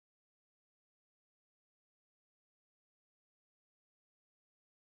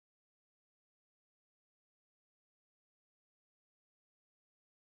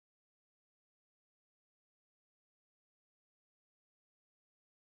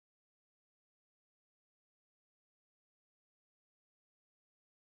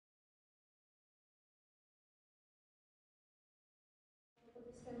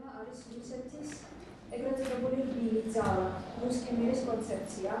არის რუსეთის ეგრეთ წოდებული რბილი ძალა, რუსკი მირის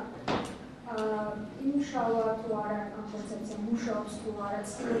კონცეფცია. იმუშავა თუ არა ამ კონცეფცია მუშაობს თუ არა,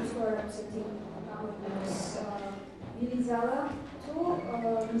 ცდილობს თუ არა ესეთი გამოიყენოს რბილი ძალა, თუ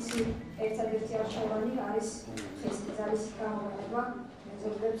მისი ერთადერთი არჩევანი არის ხისტი ძალის გამოყენება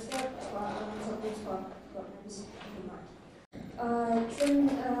მეზობლებს და სხვა ქვეყნების მიმართ. ჩვენ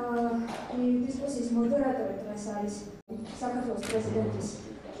დისკუსიის მოდერატორი დღეს არის საქართველოს პრეზიდენტის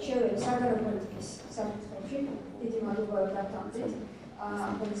რჩეველი საგარეო პოლიტიკის საკითხებში. დიდი მადლობა დათანხმდით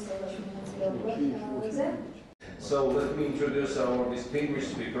ამ პოდკასტში მონაწილეობაზე. So let me introduce our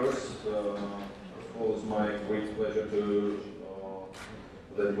distinguished speakers. It's my great pleasure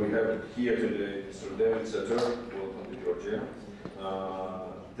that we have here today Mr. David Setter, welcome to Georgia.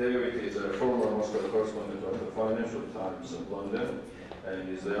 David is a former Moscow correspondent of the Financial Times of London and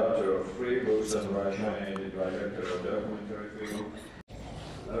is the author of 3 books on Russia and the director of documentary film.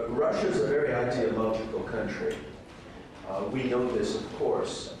 Russia is a very ideological country. We know this, of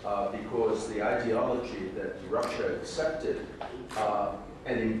course, because the ideology that Russia accepted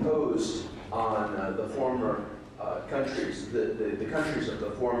and imposed on the former countries, the countries of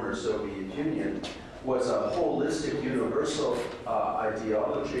the former Soviet Union, was a holistic, universal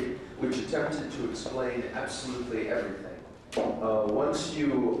ideology which attempted to explain absolutely everything. Once you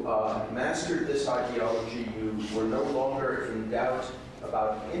mastered this ideology, you were no longer in doubt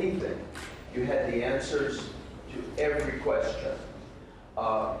about anything. You had the answers to every question.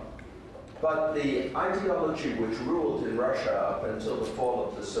 But the ideology which ruled in Russia up until the fall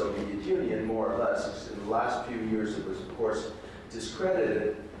of the Soviet Union, more or less, in the last few years it was, of course,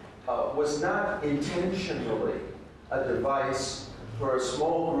 discredited, was not intentionally a device for a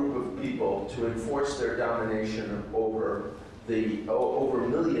small group of people to enforce their domination over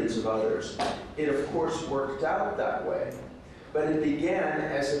millions of others. It, of course, worked out that way. But it began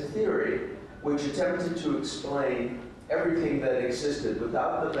as a theory which attempted to explain everything that existed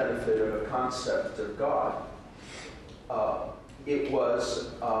without the benefit of a concept of God. It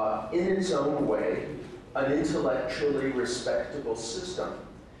was, in its own way, an intellectually respectable system.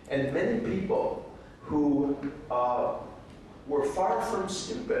 And many people who were far from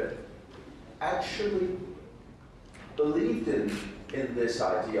stupid actually believed in this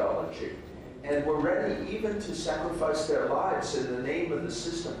ideology and were ready even to sacrifice their lives in the name of the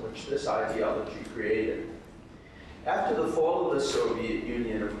system which this ideology created. After the fall of the Soviet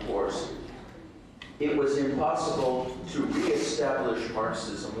Union, of course, it was impossible to re-establish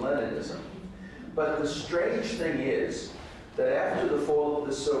Marxism-Leninism. But the strange thing is that after the fall of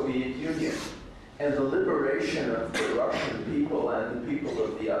the Soviet Union and the liberation of the Russian people and the people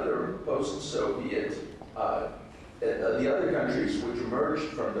of the other post-Soviet the other countries which emerged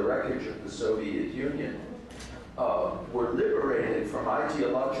from the wreckage of the Soviet Union were liberated from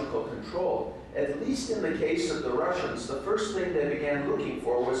ideological control. At least in the case of the Russians, the first thing they began looking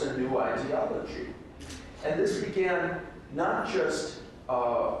for was a new ideology. And this began not just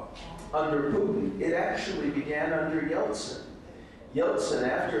under Putin, it actually began under Yeltsin. Yeltsin,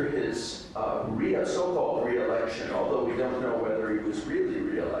 after his so-called re-election, although we don't know whether he was really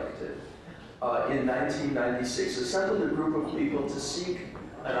re-elected, in 1996, assembled a group of people to seek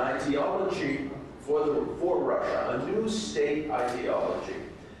an ideology for Russia, a new state ideology.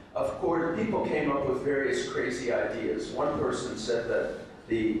 Of course, people came up with various crazy ideas. One person said that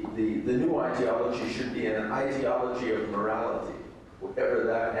the new ideology should be an ideology of morality, whatever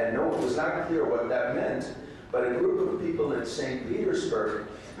that, and no, it was not clear what that meant, but a group of people in St. Petersburg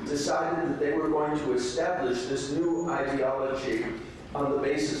decided that they were going to establish this new ideology on the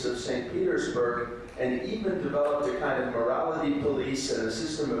basis of St. Petersburg, and even developed a kind of morality police and a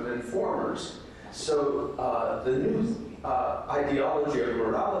system of informers. So the new ideology of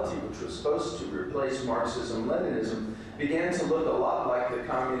morality, which was supposed to replace Marxism-Leninism, began to look a lot like the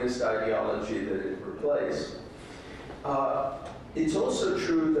communist ideology that it replaced. It's also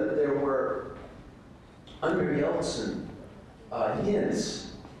true that there were, under Yeltsin,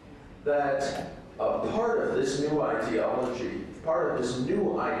 hints that part of this new ideology, part of this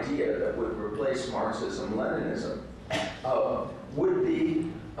new idea that would replace Marxism-Leninism would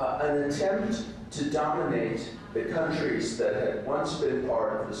be an attempt to dominate the countries that had once been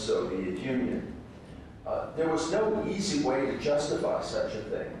part of the Soviet Union. There was no easy way to justify such a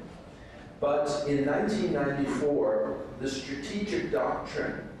thing. But in 1994, the strategic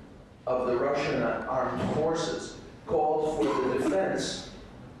doctrine of the Russian armed forces called for the defense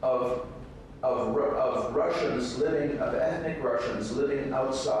of Russians living, of ethnic Russians living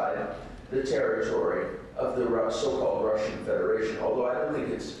outside the territory of the so-called Russian Federation. Although I don't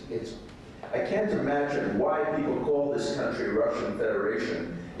think I can't imagine why people call this country Russian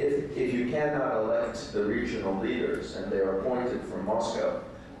Federation if you cannot elect the regional leaders and they are appointed from Moscow,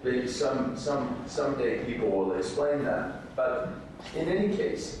 someday people will explain that. But in any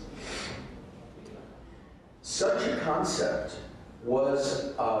case, such a concept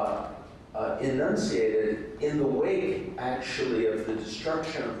was enunciated in the wake, actually, of the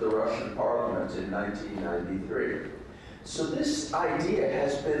destruction of the Russian parliament in 1993. So this idea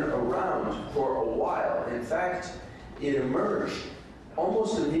has been around for a while. In fact, it emerged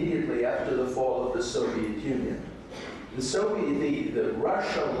almost immediately after the fall of the Soviet Union.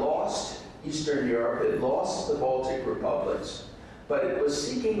 Russia lost Eastern Europe, it lost the Baltic republics, but it was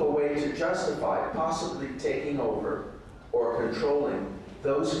seeking a way to justify possibly taking over or controlling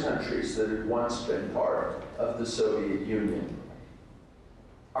those countries that had once been part of the Soviet Union,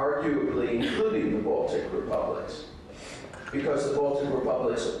 arguably including the Baltic republics, because the Baltic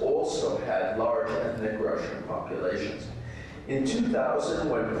republics also had large ethnic Russian populations. In 2000,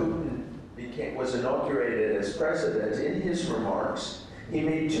 when Putin was inaugurated as president, in his remarks, he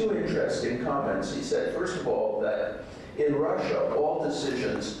made two interesting comments. He said, first of all, that in Russia, all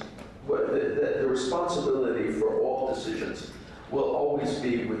decisions, the responsibility for all decisions will always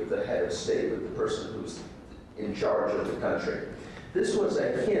be with the head of state, with the person who's in charge of the country. This was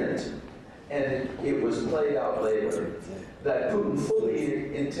a hint, and it was played out later, that Putin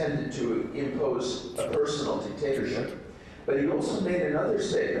fully intended to impose a personal dictatorship. But he also made another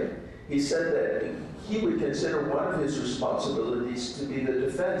statement. He said that he would consider one of his responsibilities to be the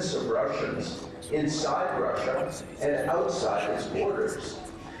defense of Russians inside Russia and outside its borders.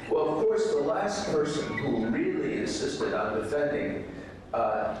 Well, of course, the last person who really insisted on defending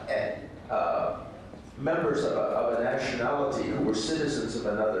members of a nationality who were citizens of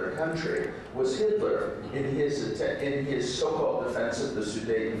another country was Hitler in his so-called defense of the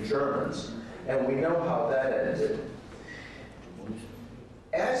Sudeten Germans. And we know how that ended.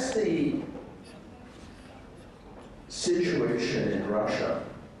 As the situation in Russia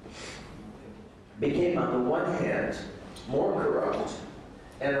became, on the one hand, more corrupt,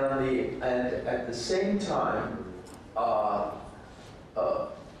 and at the same time,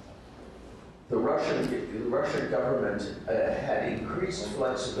 the Russian government had increased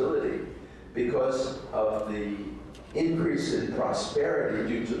flexibility because of the increase in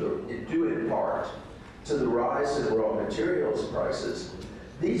prosperity due in part to the rise in raw materials prices.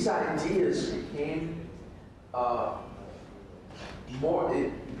 These ideas became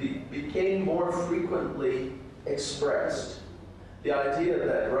more frequently expressed. The idea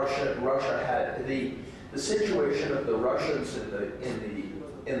that Russia had the situation of the Russians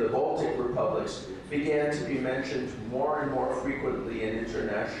in the Baltic republics began to be mentioned more and more frequently in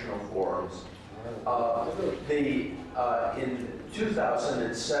international forums. In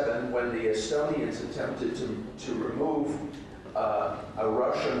 2007, when the Estonians attempted to remove a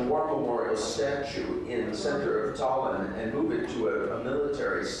Russian war memorial statue in the center of Tallinn and move it to a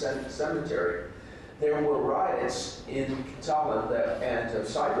military cemetery, there were riots in Tallinn and a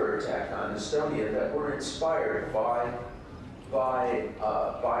cyber attack on Estonia that were inspired by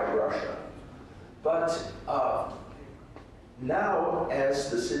Russia. But now, as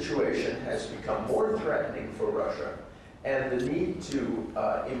the situation has become more threatening for Russia, and the need to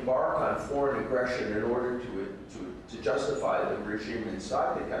embark on foreign aggression in order to justify the regime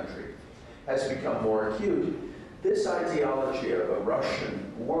inside the country has become more acute, this ideology of a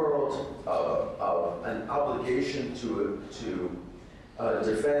Russian world, of an obligation to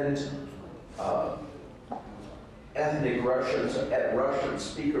defend ethnic Russians, Russian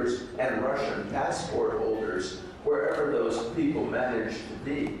speakers, and Russian passport holders, wherever those people manage to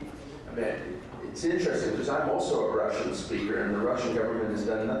be. I mean, it's interesting because I'm also a Russian speaker, and the Russian government has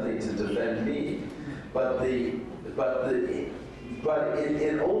done nothing to defend me. But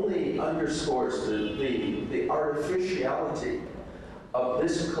it only underscores the artificiality of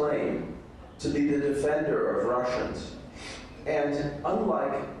this claim to be the defender of Russians. And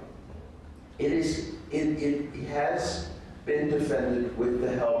unlike it has been defended with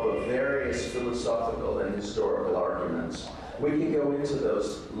the help of various philosophical and historical arguments. We can go into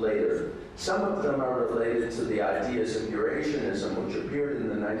those later. Some of them are related to the ideas of Eurasianism, which appeared in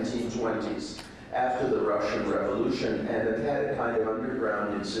the 1920s after the Russian Revolution and have had a kind of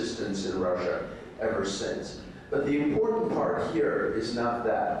underground existence in Russia ever since. But the important part here is not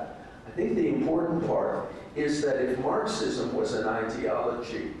that. I think the important part is that if Marxism was an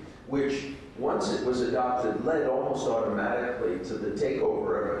ideology which, once it was adopted, led almost automatically to the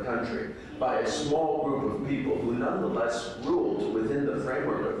takeover of a country by a small group of people who nonetheless ruled within the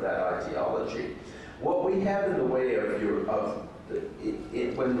framework of that ideology, what we have in the way of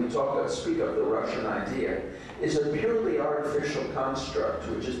when we speak of the Russian idea is a purely artificial construct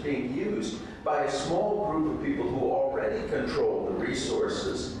which is being used by a small group of people who already control the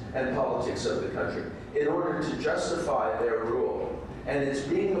resources and politics of the country in order to justify their rule. And it's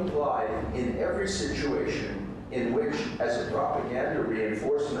being applied in every situation in which, as a propaganda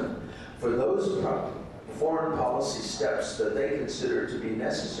reinforcement for those foreign policy steps that they consider to be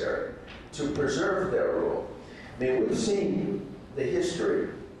necessary to preserve their rule. I mean, we've seen the history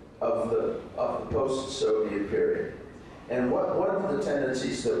of the post-Soviet period. And one of the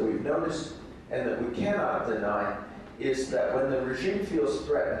tendencies that we've noticed and that we cannot deny is that when the regime feels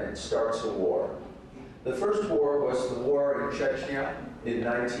threatened, it starts a war. The first war was the war in Chechnya in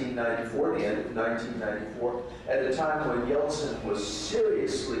 1994, the end of 1994, at a time when Yeltsin was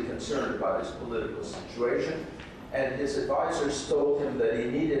seriously concerned about his political situation, and his advisors told him that he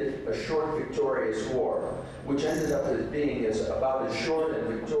needed a short, victorious war, which ended up as being about as short and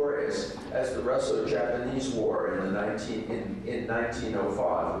victorious as the Russo-Japanese War in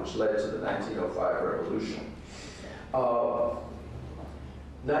 1905, which led to the 1905 revolution.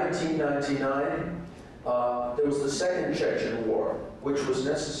 1999, there was the Second Chechen War, which was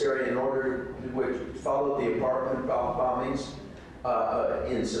necessary in order, which followed the apartment bombings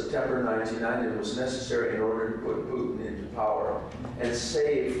in September 1999. It was necessary in order to put Putin into power and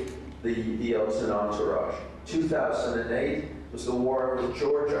save the Yeltsin entourage. 2008 was the war with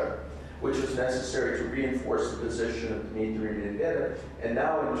Georgia, which was necessary to reinforce the position of Dmitry Medvedev. And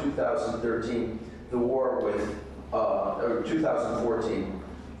now in 2013, the war with, or 2014,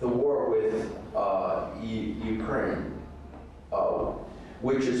 the war with Ukraine,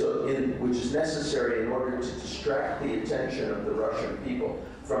 which is necessary in order to distract the attention of the Russian people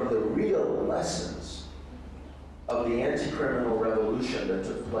from the real lessons of the anti-criminal revolution that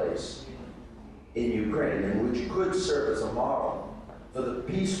took place in Ukraine, and which could serve as a model for the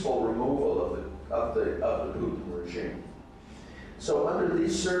peaceful removal of the Putin regime. So under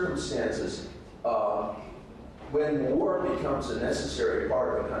these circumstances, when war becomes a necessary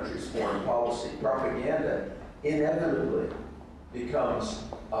part of a country's foreign policy, propaganda inevitably becomes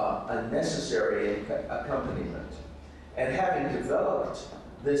a necessary accompaniment. And having developed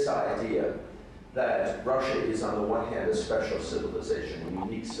this idea that Russia is, on the one hand, a special civilization, a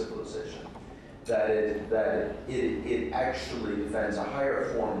unique civilization, that it actually defends a higher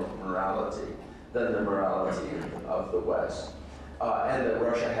form of morality than the morality of the West, and that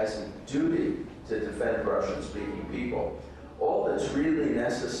Russia has a duty to defend Russian-speaking people. All that's really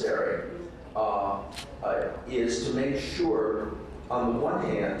necessary is to make sure, on the one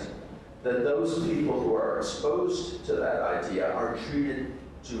hand, that those people who are exposed to that idea are treated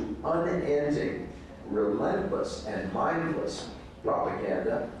to unending, relentless, and mindless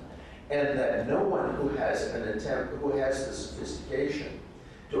propaganda, and that no one who has the sophistication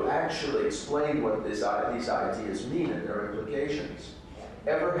to actually explain what these ideas mean and their implications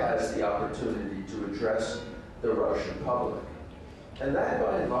ever has the opportunity to address the Russian public. And that,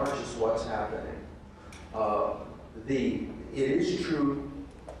 by and large, is what's happening. It is true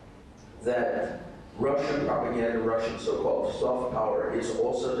that Russian propaganda, Russian so-called soft power, is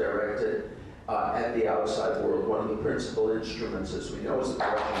also directed at the outside world. One of the principal instruments, as we know, is the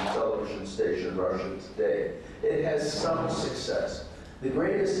Russian television station, Russia Today. It has some success. The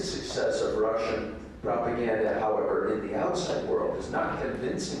greatest success of Russian propaganda, however, in the outside world is not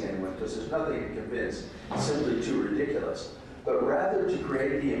convincing anyone, because there's nothing to convince. It's simply too ridiculous. But rather to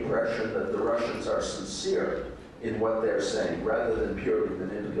create the impression that the Russians are sincere in what they're saying, rather than purely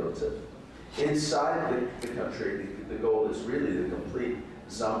manipulative. Inside the country, the goal is really the complete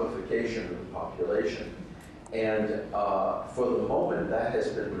zombification of the population. And for the moment, that has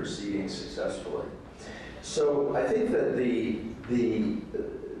been proceeding successfully. So I think that the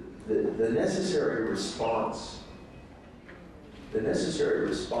necessary response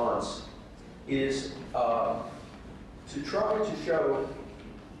is to try to show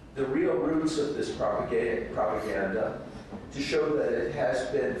the real roots of this propaganda, to show that it has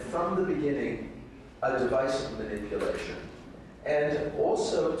been from the beginning a device of manipulation, and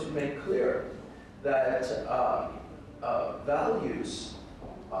also to make clear that values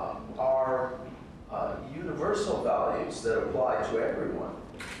are universal values that apply to everyone.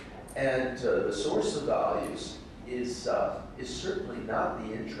 And the source of values is certainly not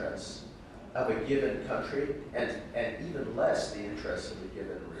the interests of a given country, and even less the interests of a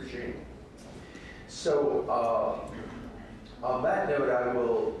given regime. So on that note, I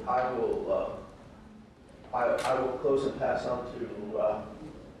will close and pass on to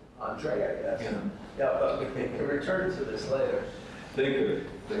Andrei, I guess. Yeah, but we can return to this later. Thank you,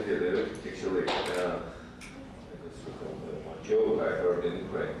 David. Actually, one joke I heard in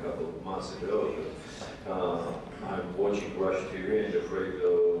Ukraine a couple of months ago. I'm watching Russian TV and afraid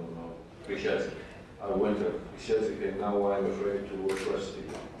of Pkhaladze. I went to Pkhaladze and now I'm afraid to watch Russian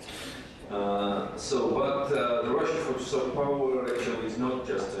TV. But the Russian soft power actually is not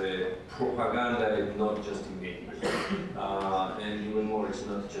just a propaganda, it's not just a media. And even more, it's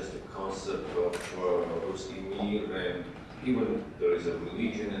not just a concept of RUSSKIY MIR, and even there is a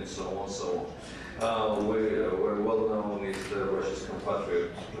religion and so on, so on. We're well known is the Russia's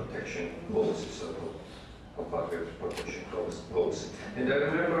compatriot protection policy, so-called compatriot protection policy. And I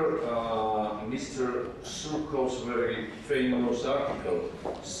remember Mr. Surkov's very famous article,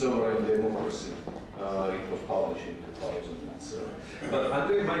 Sovereign Democracy. It was published in 2007. But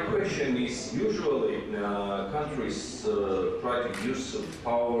Andrei, my question is, usually countries try to use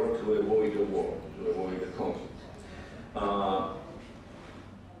power to avoid a war, to avoid a conflict.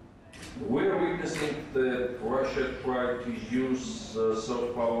 We're witnessing that Russia tried to use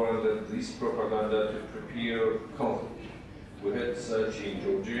soft power and that this propaganda to prepare conflict. We had such in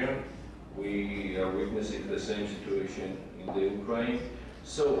Georgian. We are witnessing the same situation in the Ukraine.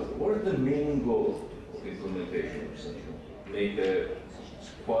 So what is the main goal of implementation of such conflict? Make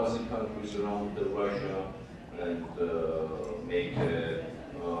quasi-countries around Russia and make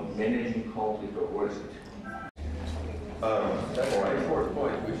managing conflict, or what is it? That's a very important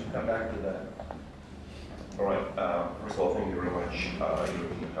point. We should come back to that. All right. First of all, thank you very much,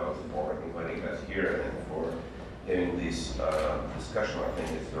 European Council, for inviting us here and for having this discussion. I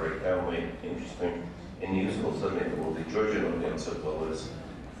think it's very timely, interesting, and useful, certainly for the Georgian audience as well as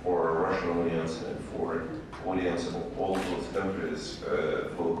for Russian audience and for audience of all those countries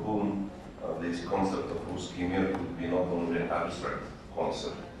for whom this concept of RUSSKIY MIR could be not only an abstract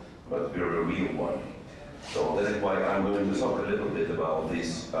concept, but a very real one. So that is why I'm going to talk a little bit about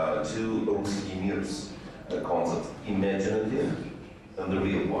these two RUSSKIY MIRs concepts, imaginative and the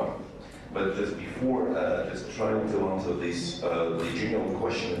real one. But just before, just trying to answer this the general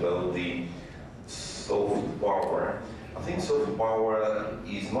question about the soft power. I think soft power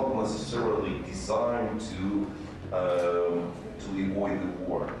is not necessarily designed to avoid the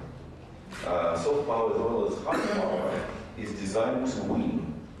war. Soft power as well as hard power is designed to win.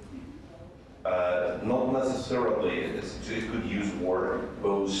 Not necessarily, it could use war,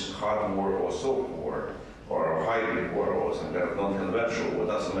 both hard war or soft war, or hybrid war, or some kind of non-conventional war,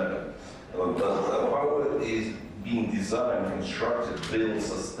 doesn't matter. But power is being designed, constructed, built,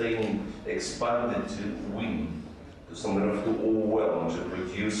 sustained, expanded to win, to some kind of to overwhelm, to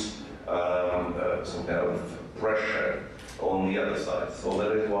produce some kind of pressure on the other side. So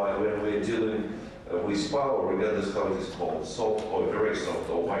that is why when we're dealing with power, regardless how it is called, soft or very soft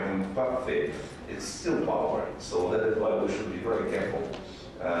or white and puffy, it's still power. So that is why we should be very careful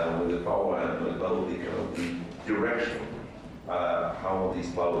with the power and about the kind of the direction how this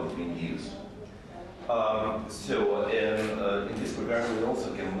power is being used. In this regard, we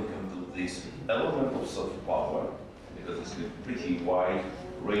also can look into this element of soft power, because it's a pretty wide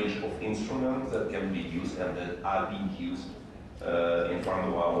range of instruments that can be used and that are being used in front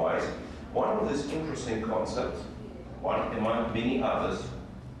of our eyes. One of these interesting concepts, one among many others,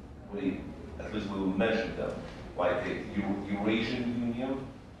 at least we will mention them, like the Eurasian Union,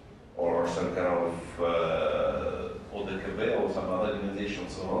 or some kind of ODKB or some other organization,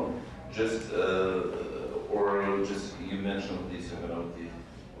 so on. Or just you mentioned this,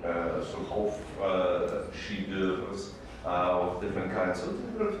 the sort of she-devils of different kinds. So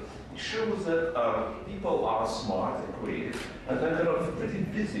it shows that people are smart and creative, and they're kind of pretty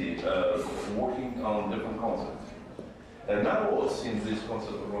busy working on different concepts. And now, since this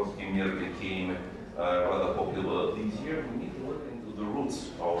concept of RUSSKIY MIR became rather popular this year, we need to look into the roots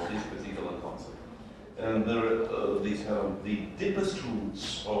of this particular concept. And the deepest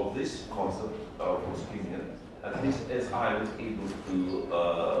roots of this concept of RUSSKIY MIR, at least as I was able to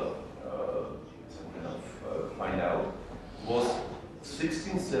find out, was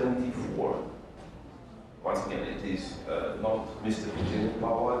 1674. Once again, it is not Mr. Putin in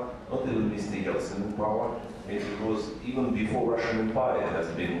power, not even Mr. Yeltsin in power. It was even before Russian Empire has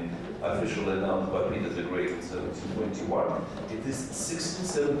been officially announced by Peter the Great in 1721. It is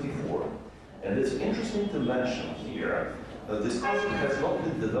 1674. And it's interesting to mention here that this concept has not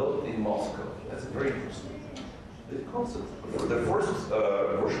been developed in Moscow. That's very interesting. The concept, the first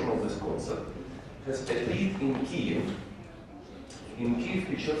version of this concept has appeared in Kiev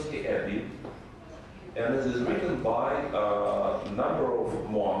Pechersky Abbey, and it is written by a number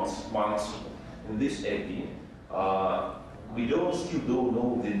of monks in this abbey. We still don't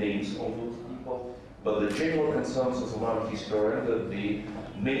know the names of those people, but the general consensus among historians that the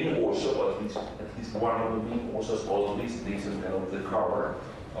main author, at least one of the main authors, or at least this is kind of the cover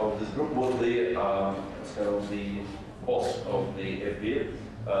of this group was the kind of the boss of the FB,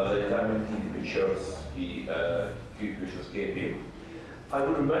 the Italian Kakachia. I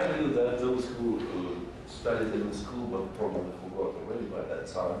would remind you that those who studied in the school but probably forgot already by that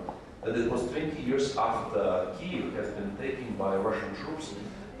time, that it was 20 years after Kiev has been taken by Russian troops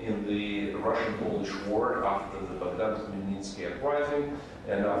in the Russian-Polish War, after the Bogdan-Khmelnytsky uprising,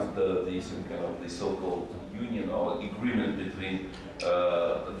 and after the kind of the so-called union or agreement between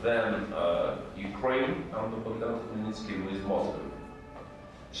then Ukraine under Bogdan-Khmelnytsky with Moscow.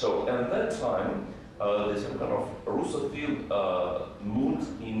 So at that time, the kind of Russophile mood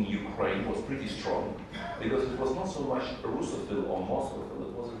in Ukraine was pretty strong, because it was not so much Russophile or Moscowophile,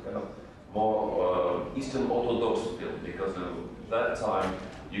 it was a kind of more Eastern Orthodox feel, because at that time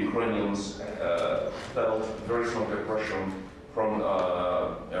Ukrainians felt very strong oppression from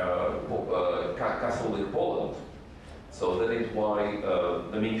Catholic Poland. So that is why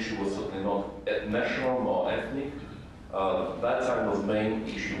the main issue was certainly not national nor ethnic. That time was main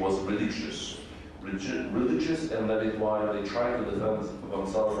issue was religious, and that is why they tried to defend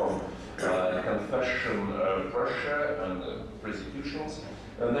themselves from confession pressure and persecutions.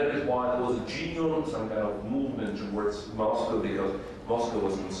 And that is why there was a genuine some kind of movement towards Moscow, because Moscow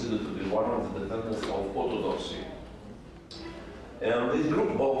was considered to be one of the defenders of orthodoxy. And this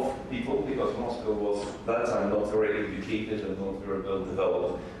group of people, because Moscow was at that time not very educated and not very well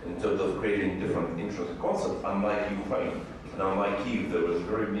developed in terms of creating different interesting concepts, unlike Ukraine and unlike Kiev, there was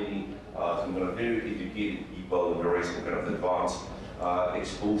very many some kind of very educated people, very some kind of advanced,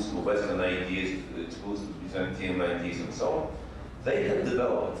 exposed to Western ideas, exposed to Byzantine ideas and so on. They had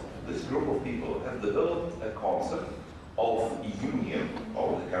developed, this group of people had developed a concept of union,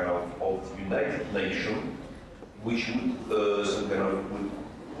 of the kind of United Nation, which would some kind of would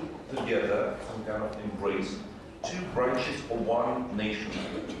put together, some kind of embrace two branches of one nation.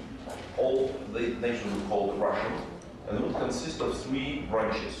 All the nation would call Russian, and it would consist of three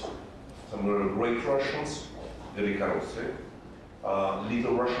branches. Some were Great Russians, Velikorussy,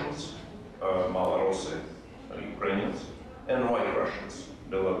 Little Russians, Malorossy, Ukrainians, and White Russians,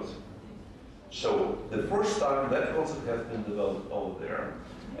 Belarus. So the first time that concept has been developed over there,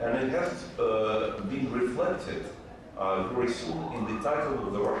 and it has been reflected very soon in the title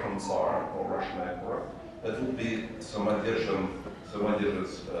of the Russian Tsar or Russian Emperor. That would be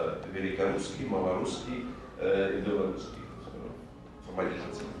Самодержец Великорусский, Малорусский, Белорусский.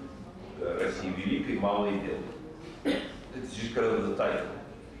 Самодержец России Великой, Малой и Белой. It's just kind of the title.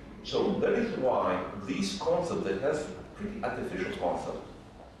 So that is why this concept that has pretty artificial concept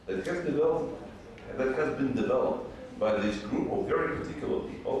that has been developed by this group of very particular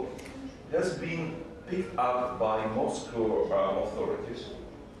people has been picked up by Moscow authorities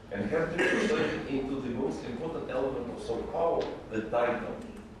and has been translated into the most important element of soft power, the title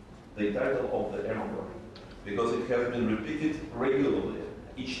of the emperor, because it has been repeated regularly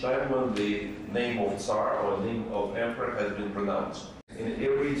each time when the name of Tsar or name of emperor has been pronounced. In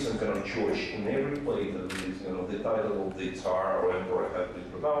every some kind of church, in every place that is, the title of the Tsar or emperor has been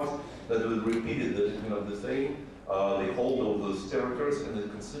pronounced, that will repeat it, that is the same, they hold all those territories, and it's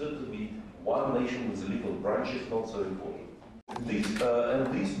considered to be one nation with legal branches, not so important.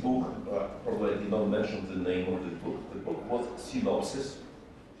 This book, probably I did not mention the name of this book. The book was Synopsis,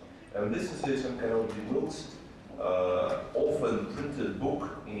 and this is some kind of the most often printed book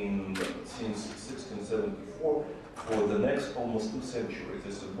since 1674 for the next almost 2 centuries.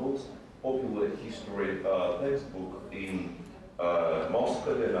 It's the most popular history textbook in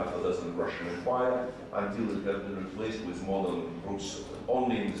Moscow and after that in the Russian Empire, until it has been replaced with modern books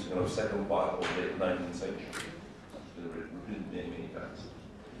only in this kind of second part of the 19th century. It's been repeated many times.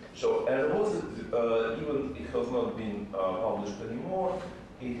 So, and it was even it has not been published anymore.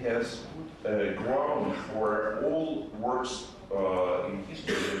 It has put a ground for all works in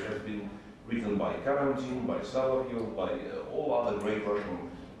history that have been written by Karantine, by Solovyov, by all other great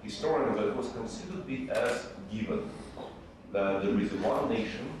Russian historians, that was considered to be as given. That there is one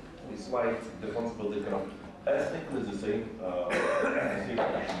nation, it's like the concept of the kind of ethnically the same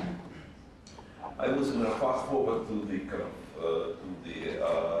nation. I was going to fast forward to the kind of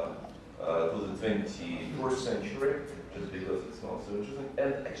to the 21st century, just because it's not so interesting.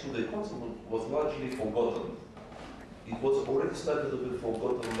 And actually, the concept was largely forgotten. It was already started a bit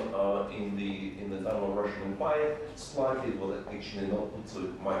forgotten in the time of Russian Empire. Slightly, it was actually not put so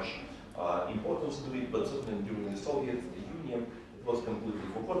much importance to it, but certainly during the Soviet Union, it was completely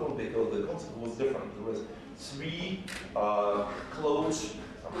forgotten because the concept was different. There was three close,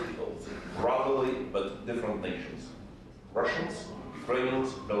 brotherly but different nations: Russians,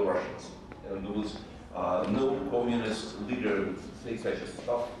 Ukrainians, Belarusians, and there was no communist leader would say such a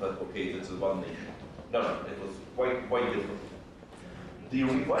stuff that, okay, that's one nation. No, it was quite different. The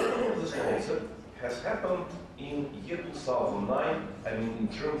revival of this concept has happened in year 2009, I mean, in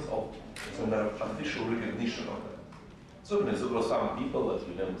terms of some kind of official recognition of that. Certainly, there were some people that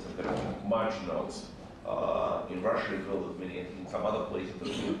we know, some kind of marginals in Russia as well as many in some other places that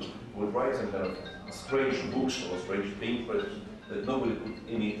would write some kind of strange books or strange pamphlets that nobody put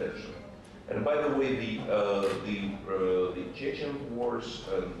any attention. And by the way, the Chechen wars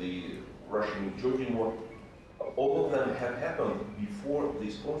and the Russian-Georgian war, all of them have happened before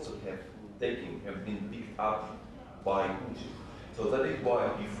this concept have been picked up by Putin. So that is why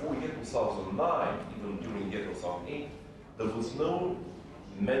before year 2009, even during year 2008, there was no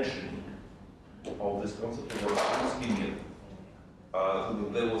mentioning of this concept of RUSSKIY MIR.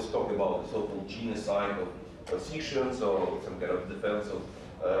 There was talk about the so-called genocide of Russians or some kind of defense of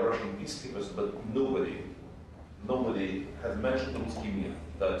Russian peacekeepers, but nobody has mentioned RUSSKIY MIR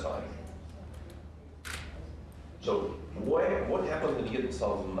at that time. So what happened in year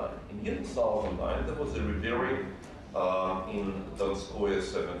 2009? In year 2009, there was a rebellion in Donskoye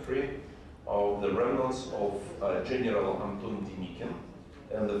cemetery of the remnants of General Anton Denikin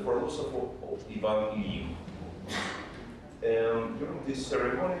and the philosopher of Ivan Ilyin. And during this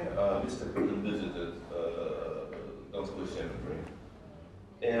ceremony, Mr. Putin visited Donskoye cemetery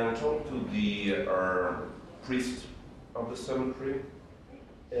and talked to the priest of the cemetery.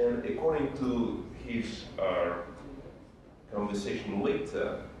 And according to his conversation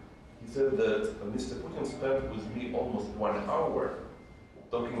later, he said that Mr. Putin spent with me almost 1 hour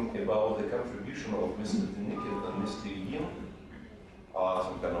talking about the contribution of Mr. Denikin and Mr. Ilyin,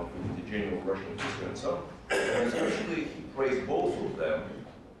 some kind of indigenous Russian history and so on. And especially he praised both of them,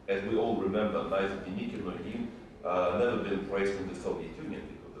 as we all remember, neither Denikin nor Ilyin never been praised in the Soviet Union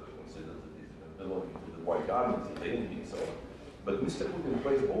because they were considered that they belonging to the white army, to the enemy and so on. But Mr. Putin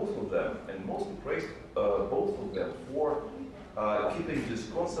praised both of them, and mostly praised both of them for keeping this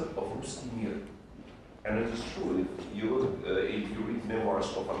concept of RUSSKIY MIR. And it is true, if you read memoirs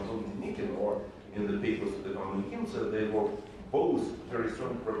of Anton Denikin or in the papers of the Kommunikinцы, they were both very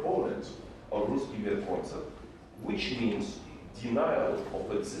strong proponents of RUSSKIY MIR concept, which means denial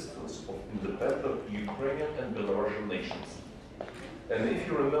of existence of independent Ukrainian and Belarusian nations. And if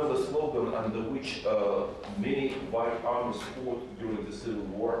you remember the slogan under which many white armies fought during the Civil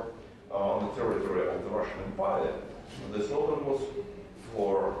War on the territory of the Russian Empire, the slogan was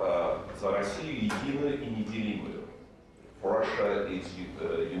for "За Россию единую и неделимую." For Russia is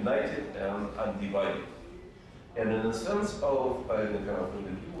united and undivided. And in the sense of in the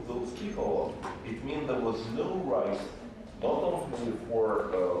view of those people, it means there was no right, not only for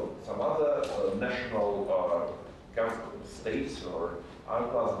some other national states or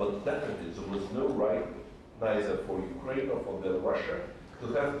enclaves, but definitely there was no right neither for Ukraine or for Russia to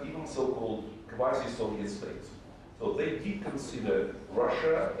have even so-called quasi-Soviet states. So they did consider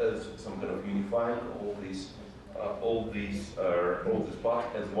Russia as some kind of unifying all this part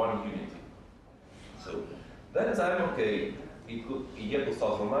as one unity. So that time, okay, it could, in year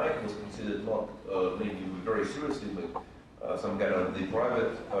 2009 was considered not maybe very seriously, but some kind of the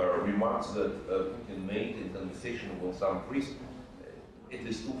private remarks that Putin made in conversation with some priest, it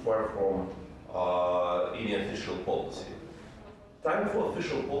is too far from any official policy. Time for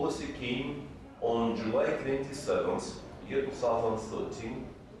official policy came on July 27th, year 2013,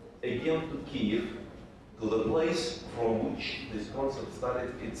 again to Kiev, to the place from which this concept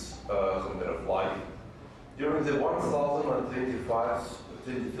started its some kind of life, during the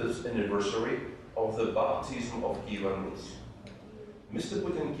 1025th anniversary of the baptism of Kievan Rus. Mr.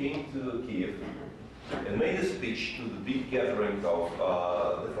 Putin came to Kiev and made a speech to the big gathering of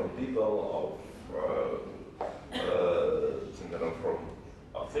different people, from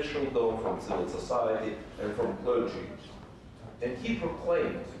officialdom, from civil society, and from clergy. And he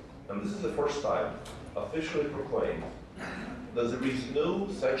proclaimed, and this is the first time, officially proclaimed, that there is no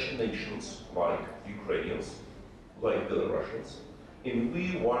such nations like Ukrainians, like Belarusians, and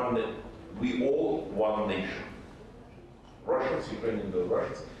we all one nation. Russians, Ukrainians,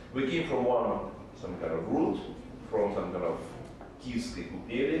 Belarusians, we came from some kind of root, from some kind of Kievsky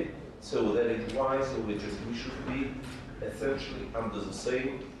Kupeli, so that is why we should be essentially under the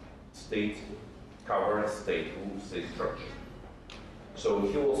same state cover, state rule, state structure. So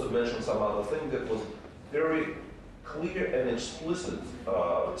he also mentioned some other thing that was very clear and explicit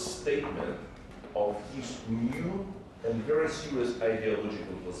statement of his new and very serious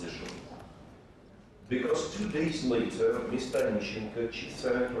ideological position. Because 2 days later, Mr. Anichenko, chief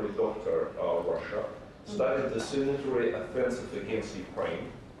sanitary doctor of Russia, started the sanitary offensive against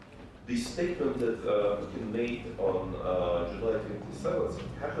Ukraine, the statement that Putin made on July 27th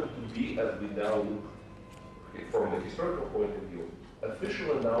happened to be, as we now look from the historical point of view,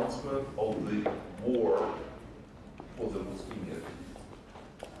 official announcement of the war for the RUSSKIY MIR.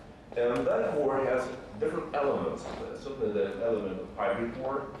 And that war has different elements. Certainly the element of hybrid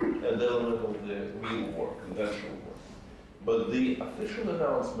war and the element of the real war, conventional war. But the official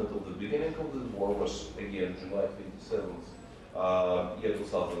announcement of the beginning of the war was, again, July 27th, year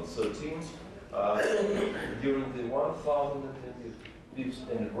 2013, during the 1,025th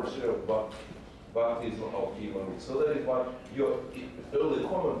anniversary of baptism of Kievan. So that is why your early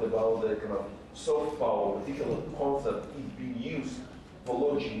comment about the kind of soft power, particular concept is being used for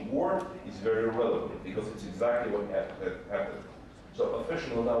launching war is very relevant because it's exactly what happened. So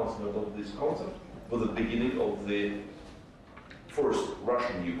official announcement of this concept was the beginning of the first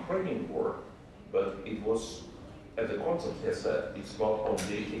Russian-Ukrainian war, but it was, as the concept has said, it's not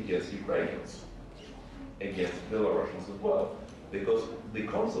only against Ukrainians, against Belarusians as well, because the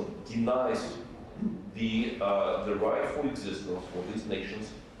concept denies the right for existence for these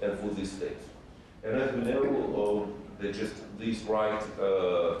nations and for these states. And as we know, this right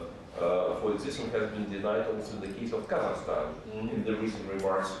for existence has been denied also in the case of Kazakhstan in the recent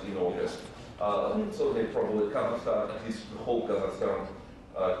remarks in August. So they probably Kazakhstan, at least the whole Kazakhstan,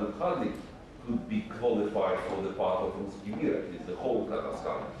 could be qualified for the part of RUSSKIY MIR, at least the whole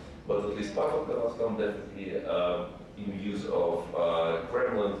Kazakhstan. But at least part of Kazakhstan definitely in use of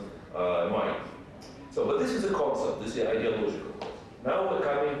Kremlin mind. So, but this is a concept, this is the ideological concept. Now we're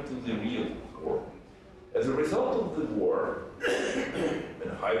coming to the real war. As a result of the war,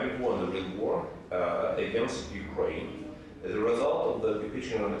 the hybrid war and the real war against Ukraine, as a result of the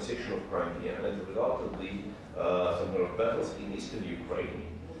occupation and annexation of Crimea, and as a result of the some battles in eastern Ukraine,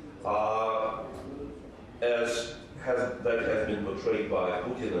 that has been portrayed by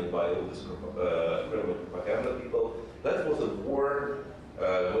Putin and by all these Kremlin propaganda people, that was a war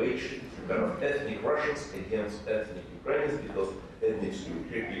waged kind of ethnic Russians against ethnic Ukrainians, because ethnic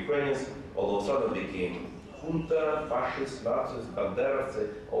Ukrainians all of a sudden became junta, fascists, Nazis, Banderas,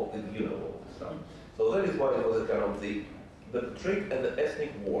 all the, you know, all this stuff. So that is why it was a kind of the trade and the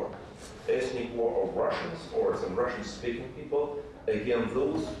ethnic war of Russians or some Russian-speaking people against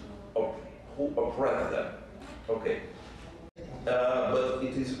those who oppress them. Okay. But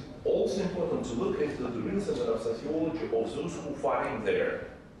it is also important to look into the reason of sociology of those who fighting there.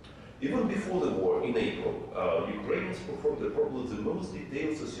 Even before the war, in April, Ukrainians performed probably the most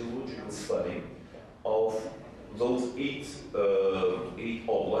detailed sociological study of those eight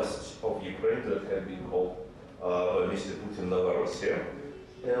oblasts of Ukraine that have been called by Mr. Putin Novorossiya.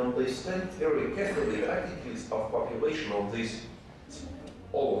 And they studied very carefully the attitudes of population of these.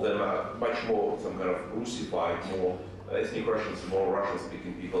 All of them are much more some kind of Russified, more ethnic Russians, more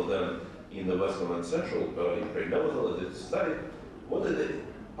Russian-speaking people than in the Western and Central Ukraine. Nevertheless, they studied what are the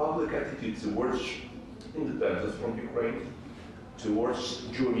public attitudes towards independence from Ukraine, towards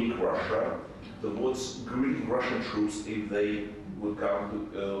joining Russia, towards greeting Russian troops if they would come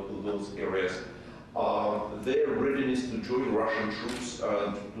to those areas, their readiness to join Russian troops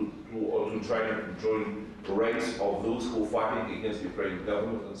or to try to join the ranks of those who are fighting against the Ukrainian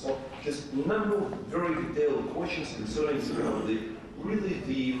government and so on. Just a number of very detailed questions concerning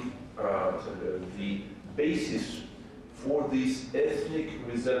the basis for this ethnic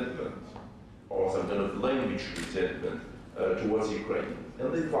resentment or some kind of language resentment towards Ukraine.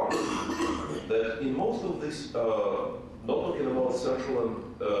 And they found that in most of this, not talking about Central and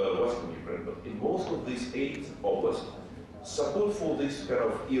Western Ukraine, but in most of these 8 oblasts, support for this kind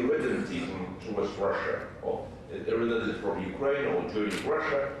of irredentism towards Russia, or irredentism from Ukraine or joining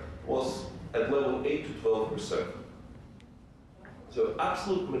Russia, was at level 8 to 12%. So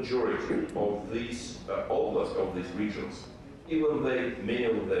absolute majority of these oblasts, of these regions, even though many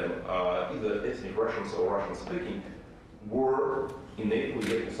of them are either ethnic Russians or Russian-speaking, were in April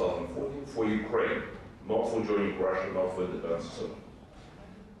 2014 for Ukraine, not for joining Russia, not for independence. So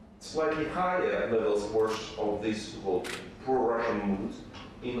slightly higher levels were of these so-called pro-Russian moods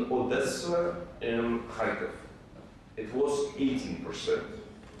in Odessa and Kharkiv. It was 18%.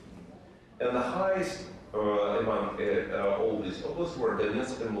 And the highest among all these oblasts were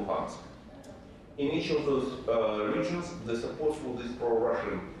Donetsk and Luhansk. In each of those regions, the support for this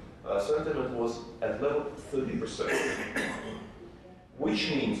pro-Russian sentiment was at level 30%, which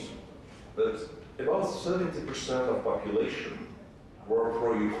means that about 70% of population were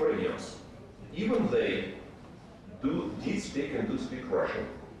pro-Ukrainians. Even they did speak and do speak Russian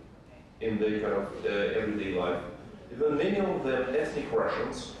in their kind of everyday life. Even many of them ethnic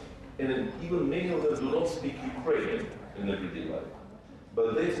Russians, and even many of them do not speak Ukrainian in everyday life.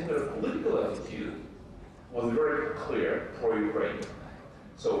 but their kind of political attitude was very clear pro-Ukraine.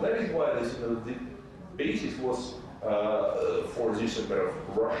 So that is why this, the basis was for this kind of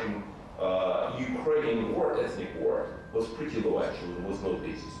Russian Ukrainian war, ethnic war, was pretty low actually, there was no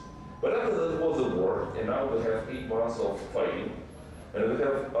basis. But after that was the war, and now we have 8 months of fighting, and we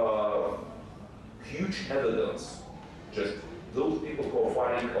have huge evidence, just those people who are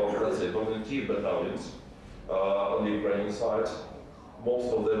fighting on, let's say, volunteer battalions on the Ukrainian side,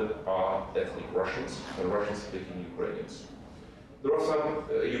 most of them are ethnic Russians and Russian-speaking Ukrainians. There are some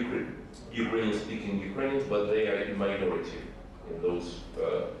Ukrainian-speaking Ukrainians, but they are in minority in those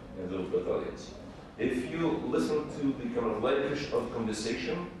battalions. If you listen to the kind of language of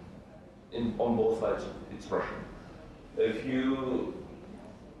conversation on both sides, it's Russian. If you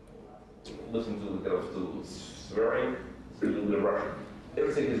listen to the kind of swearing, it's really Russian.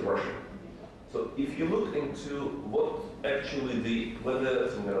 Everything is Russian. So if you look into what actually whether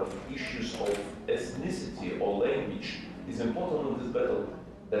some kind of issues of ethnicity or language is important in this battle,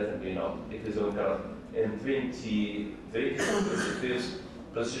 definitely not. It is on kind of in 2020 it is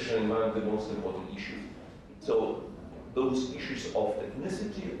positioned among the most important issues. So those issues of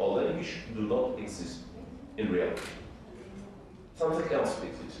ethnicity or language do not exist in reality. Something else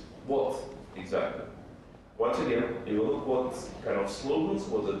exists. What exactly? Once again, if you look what kind of slogans,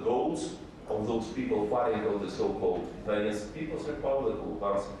 what the goals of those people fighting on the so-called People's Republic,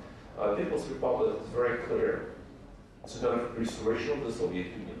 or People's Republic is very clear. It's a kind of restoration of the Soviet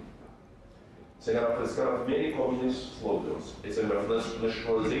Union. It's a kind of many communist slogans. It's a kind of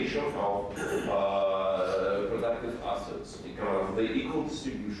nationalization of productive assets, the equal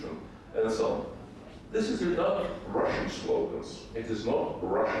distribution, and so on. This is not Russian slogans. It is not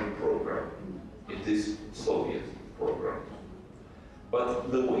Russian program. It is Soviet program.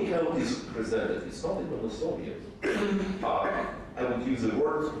 But the way how it is presented, it's not even a Soviet. I would use a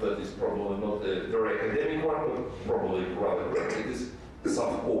word that is probably not a very academic one, but probably rather correct. It is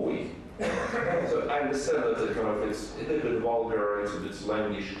Savkowy. So I understand that it's a little bit vulgar, it's a bit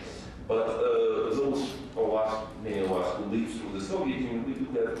slangish, but those of us, many of us who lived through the Soviet Union, we do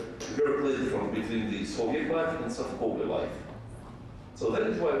have a very clear difference between the Soviet life and Savkowy life. So that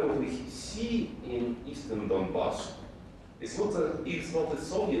is why what we see in Eastern Donbass, it's not a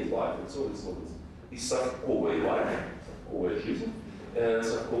Soviet life, it's Savkowy life, Savkowy жизнь, and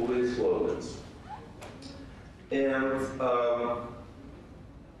Savkowy slogans. And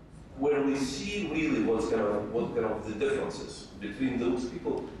where we see really what kind of the differences between those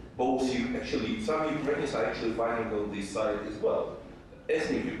people, both actually, some Ukrainians are actually fighting on this side as well,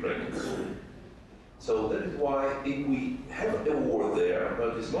 ethnic Ukrainians. So that is why if we have a war there,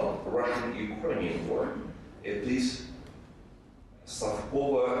 but it's not Russian-Ukrainian war, it is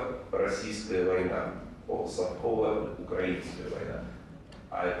Savkovo-Российская война, or Savkovo-Ukrainskая война.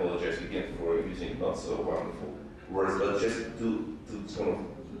 I apologize again for using not so wonderful words, but just to sort of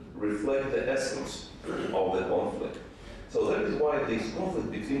reflect the essence of the conflict. So that is why this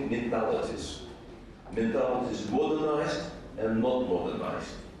conflict between mentalities modernized and not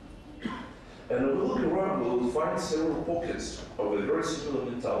modernized. And if we look around, we will find several pockets of a very similar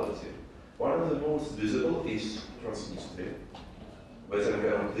mentality. One of the most visible is Transnistria, where the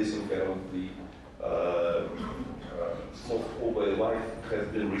Savkowy life has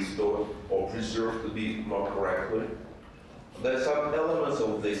been restored or preserved to be more correctly. There are some elements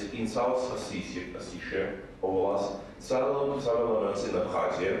of this in South Ossetia, Oblast, some elements in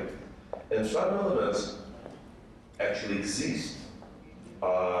Abkhazia, and some elements actually exist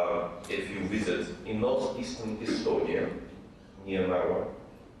if you visit in northeastern Estonia, near Narva,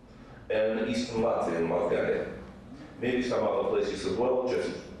 and eastern Latvia in Malgaria. Maybe some other places as well,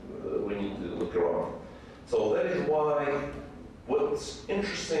 just we need to look around. So that is why what's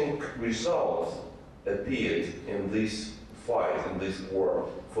interesting result appeared in this fight, in this war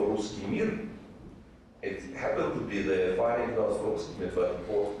for RUSSKIY MIR. It happened to be the fighting not for RUSSKIY MIR, but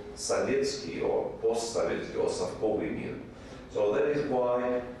for Sovietsky or post-Sovietsky or Savkowy MIR. So that is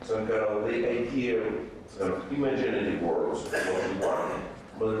why some kind of the idea, some kind of imaginary world was one,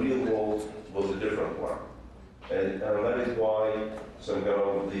 but the real world was a different one. And that is why some kind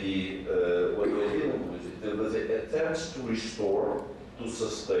of what we're dealing with, there was attempts to restore, to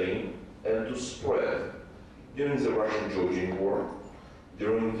sustain, and to spread during the Russian-Georgian war,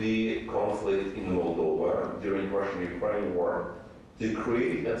 during the conflict in Moldova, during the Russian-Ukraine war, to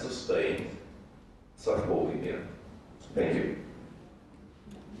create and sustain Savkowy MIR. Thank you.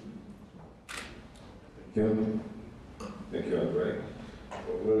 Thank you, Andrei.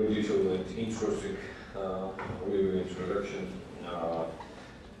 Very detailed and interesting introduction.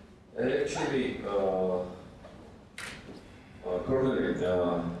 Kornely,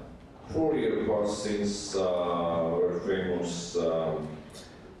 4 years passed since our famous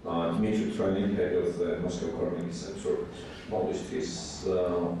Dmitry Training, head of the Moscow Kornely Center, published his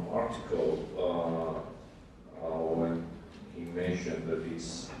article when he mentioned that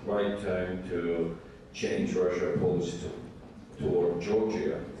it's right time to change Russia's policy toward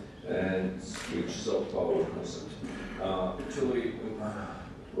Georgia and switch soft power concept. Actually,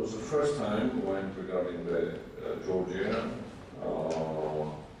 it was the first time when regarding the Georgia,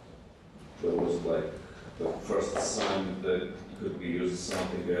 there was like the first sign that it could be used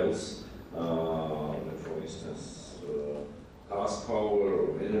something else, for instance, gas power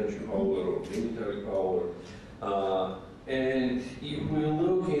or energy power or military power. And if we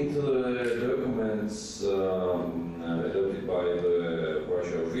look into the documents adopted by the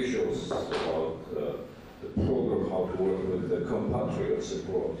Russian officials about the program how to work with the compatriots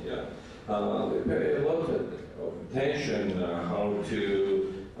abroad, they pay a lot of attention how to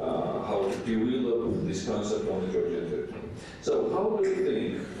develop this concept on the Georgian territory. So how do you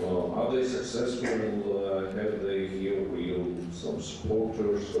think? Are they successful? Have they here real some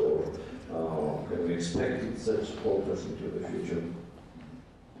supporters, or can we expect such supporters into the future?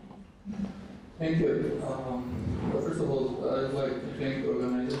 Thank you. First of all, I'd like to thank the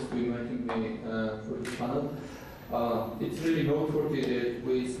organizers for inviting me for this panel. It's really noteworthy that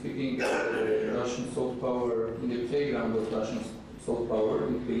we're speaking about Russian soft power in the playground of Russian soft power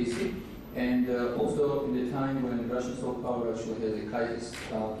in Tbilisi, and also in the time when Russian soft power actually has a crisis,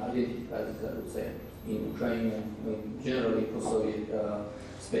 identity crisis, I would say, in Ukraine and generally in post-Soviet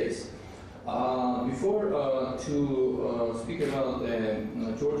space. Before to speak about the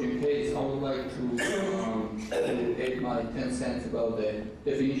Georgian case, I would like to add my 10 cents about the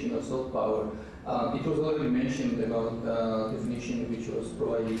definition of soft power. It was already mentioned about definition which was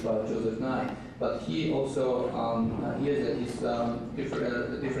provided by Joseph Nye, but he also he has his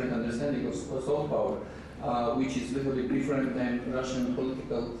different understanding of soft power, which is a little bit different than Russian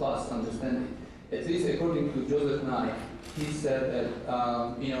political class understanding. At least according to Joseph Nye, he said that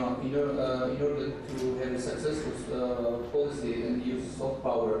in order to have a successful policy and use soft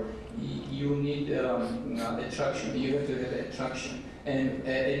power, you need attraction. You have to have attraction, and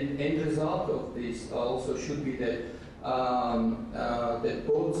end result of this also should be that that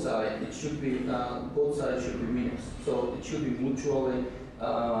both sides should be winners. So it should be mutually,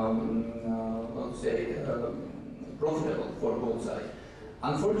 profitable for both sides.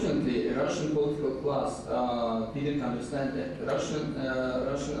 Unfortunately, Russian political class didn't understand that. Russian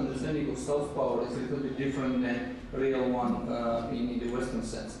understanding of soft power is a little bit different than real one in the Western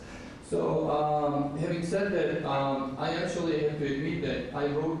sense. So, having said that, I actually have to admit that I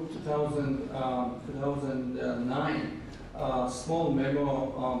wrote 2009 small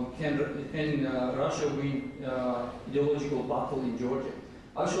memo, can Russia win ideological battle in Georgia?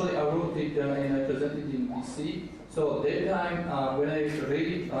 Actually, I wrote it and I presented it in DC. So that time, when I read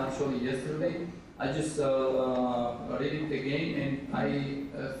it, actually yesterday, I just read it again, and I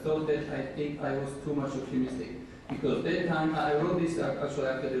thought that I think I was too much optimistic. Because that time, I wrote this actually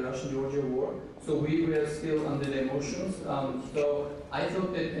after the Russian-Georgia war, so we were still under the emotions. So I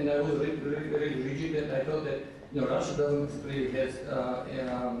thought that, and I was very rigid, that I thought that Russia doesn't really have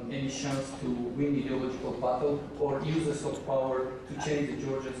any chance to win ideological battle or use the soft power to change the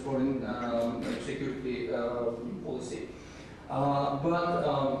Georgia's foreign security policy. But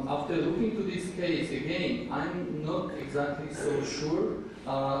after looking to this case again, I'm not exactly so sure.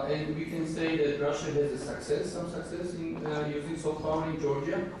 And we can say that Russia has some success in using soft power in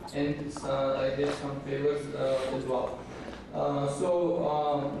Georgia, and there's some failures as well.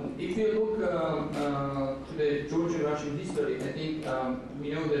 If you look to the Georgian-Russian history, I think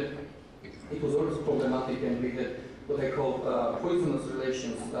we know that it was always problematic, and we had what I call poisonous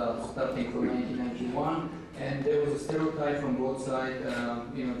relations starting from 1991. And there was a stereotype from both sides.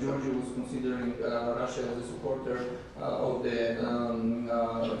 Georgia was considering Russia as a supporter of the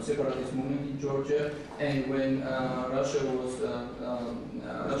separatist movement in Georgia, and when Russia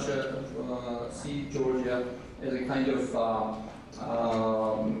see Georgia as a kind of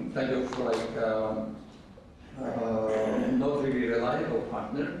not really reliable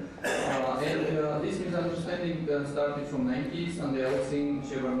partner. And this misunderstanding started from 90s, and they all seen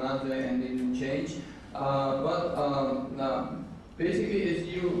Shevardnadze and it didn't change. Basically, as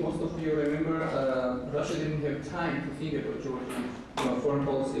most of you remember, Russia didn't have time to think about Georgian foreign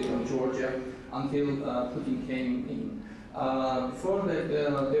policy on Georgia until Putin came in. Before that,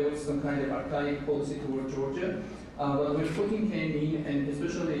 there was some kind of archaic policy toward Georgia. But when Putin came in, and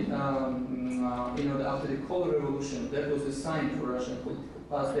especially after the Cold Revolution, that was a sign for Russian political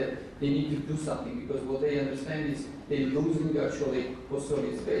class that they need to do something, because what they understand is they're losing actually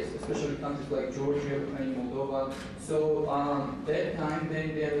post-Soviet space, especially countries like Georgia and Moldova. So that time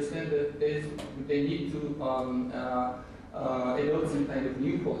they understand that they need to adopt some kind of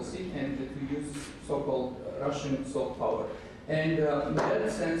new policy and to use so-called Russian soft power. And in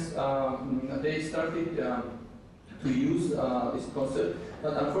that sense, they started to use this concept.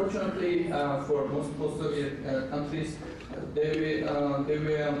 But unfortunately, for most post-Soviet countries, they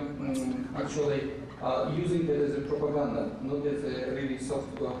were actually using that as a propaganda, not as a really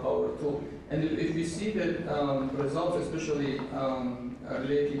soft power tool. And if we see that results, especially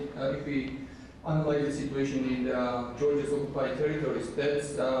related, if we analyze the situation in Georgia's occupied territories,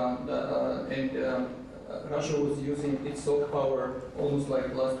 that's Russia was using its soft power almost like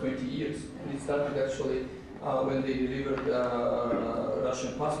the last 20 years. And it started actually when they delivered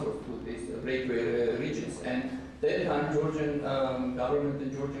Russian passports to these breakaway regions. And that time, Georgian government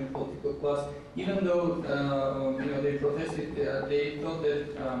and Georgian political class, even though they protested, they thought that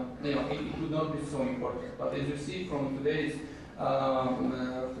it would not be so important. But as you see from today's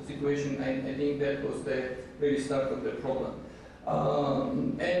situation, I think that was the very start of the problem.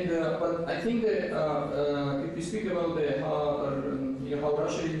 But I think that if we speak about how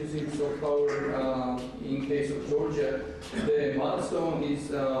Russia is using soft power in case of Georgia, the milestone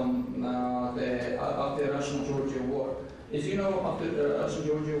is after Russian-Georgia war. As you know, after the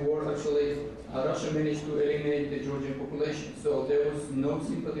Russian-Georgia war, actually Russia managed to eliminate the Georgian population. So there was no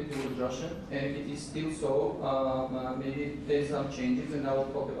sympathy towards Russia, and it is still so. Maybe there's some changes, and I will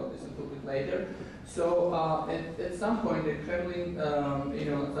talk about this a little bit later. So at some point, the Kremlin,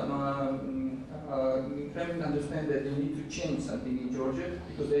 Kremlin understand that they need to change something in Georgia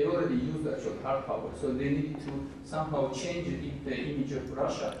because they already used actual hard power. So they needed to somehow change the image of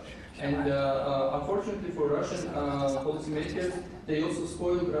Russia. And unfortunately for Russian policymakers, they also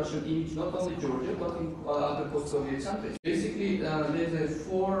spoiled Russian image not only Georgia but in other post-Soviet countries. Basically, there's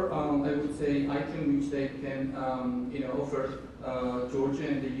four, I would say, items which they can offer Georgia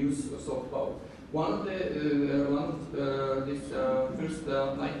and the use of soft power. One of this first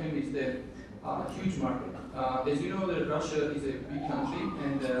item is the huge market. As you know, that Russia is a big country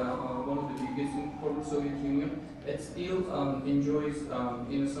and one of the biggest in the former Soviet Union. It still enjoys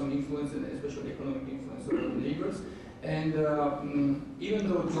some influence, and especially economic influence over the neighbors. And even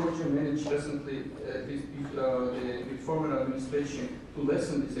though Georgia managed recently, the former administration, to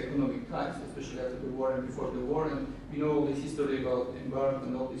lessen these economic ties, especially after the war and before the war, and we know all the history about embargo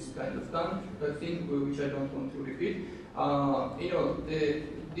and all this kind of thing, which I don't want to repeat.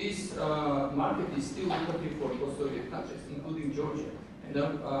 This market is still lucrative for post-Soviet countries, including Georgia. And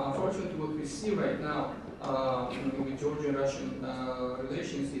unfortunately, what we see right now with Georgian-Russian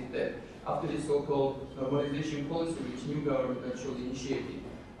relations is that after this so-called normalization policy, which new government actually initiated,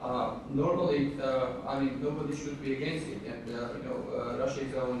 normally, nobody should be against it, and Russia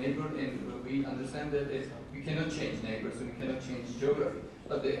is our neighbor, and we understand that we cannot change neighbors, so we cannot change geography.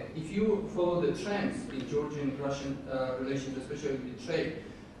 But if you follow the trends in Georgian-Russian relations, especially with trade,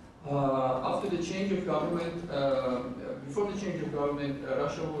 after the change of government, before the change of government,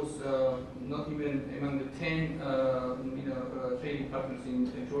 Russia was not even among the 10 trading partners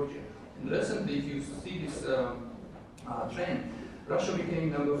in Georgia. And recently, if you see this trend, Russia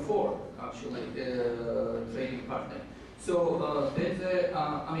became number 4, actually, trading partner. So there's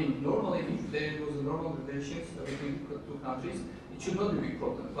normally if there was a normal relations between two countries, it should not be a big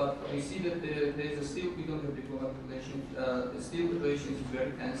problem. But we see that we don't have diplomatic relations. Still relations is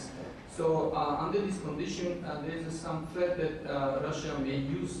very tense. So under this condition, there is some threat that Russia may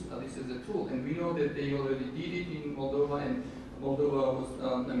use this as a tool, and we know that they already did it in Moldova, and Moldova was,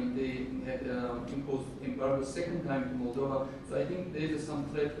 they had imposed embargo second time to Moldova. So I think there is some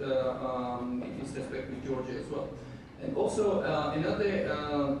threat in this respect with Georgia as well. And also another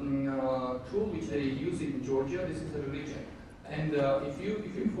tool which they use in Georgia, this is the religion. And if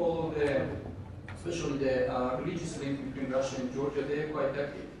you follow especially the religious link between Russia and Georgia, they are quite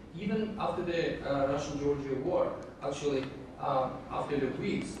active. Even after the Russian-Georgia war, actually, after the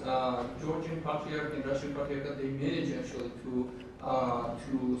weeks, Georgian patriarch and Russian patriarch, they managed actually to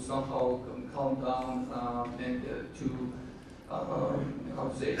somehow calm down and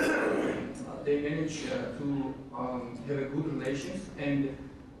they managed to have a good relations, and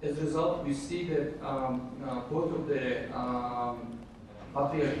as a result, we see that both of the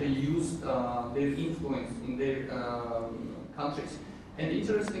patriarchs, they used their influence in their countries. And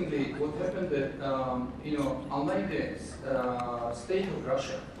interestingly, what happened that, unlike the state of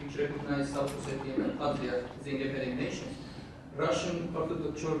Russia, which recognized South Ossetia and Abkhazia as independent nations, Russian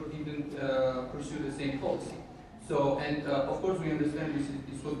Orthodox Church didn't pursue the same policy. So, and of course we understand this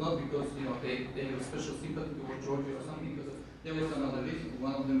was not because they have special sympathy towards Georgia or something, because there was another reason.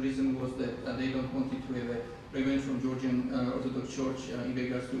 One of the reasons was that they don't want to have a revenge from Georgian Orthodox Church in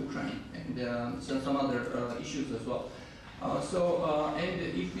regards to Ukraine and some other issues as well. And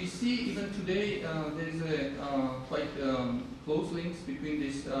if we see even today, there is a quite close links between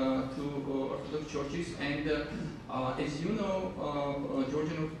these two Orthodox churches, and as you know,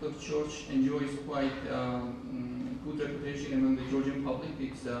 Georgian Orthodox Church enjoys quite good reputation among the Georgian public.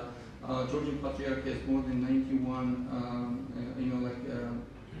 It's Georgian Patriarch has more than 91,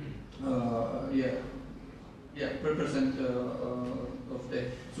 percent of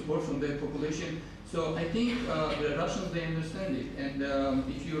the support from the population. So I think the Russians, they understand it, and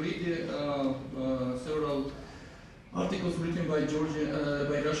if you read several articles written by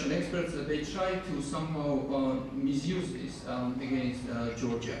Russian experts, they try to somehow misuse this against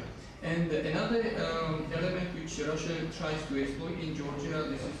Georgia. And another element which Russia tries to exploit in Georgia,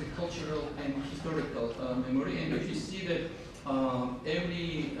 this is the cultural and historical memory. And if you see that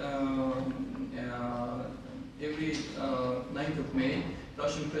every 9th of May,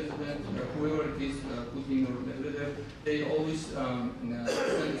 Russian president, whoever it is, Putin or Medvedev, they always send a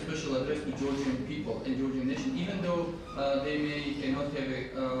special address to Georgian people and Georgian nation, even though they may not have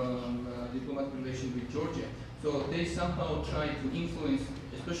a diplomatic relation with Georgia. So they somehow try to influence,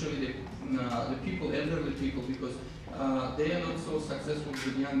 especially the people, elderly people, because they are not so successful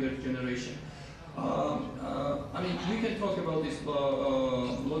with the younger generation. I mean, we can talk about this a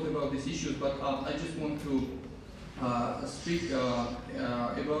lot about these issues, but I just want to speak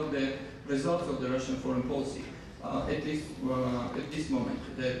about the results of the Russian foreign policy at this moment.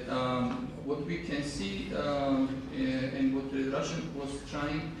 That what we can see and what the Russian was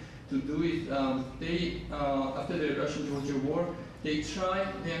trying to do is they after the Russian-Georgia war, they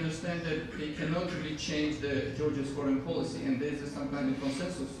understand that they cannot really change Georgia's foreign policy, and there's some kind of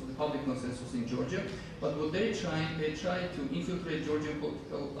consensus, the public consensus in Georgia. But what they try to infiltrate Georgian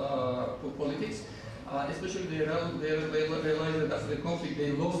politics. Especially they realized that after the conflict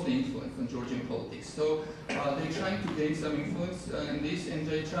they lost the influence on Georgian politics. So they're trying to gain some influence in this, and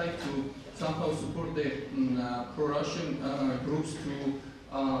they try to somehow support the pro-Russian groups to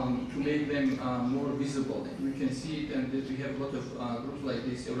make them more visible. And we can see it, and that we have a lot of groups like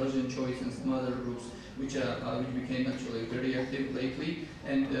this, Eurasian Choice and some other groups, which became actually very active lately,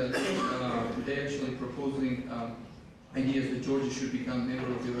 and they're actually proposing ideas that Georgia should become a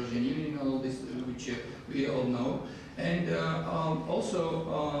member of the Eurasian Union, all this, which we all know. And also,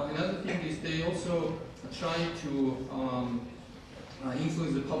 another thing is they also try to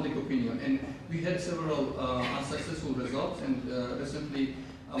influence the public opinion. And we had several unsuccessful results, and recently,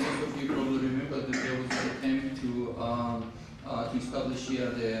 most of you probably remember that there was an attempt to establish here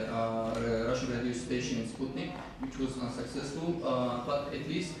the Russian radio station in Sputnik, which was unsuccessful, but at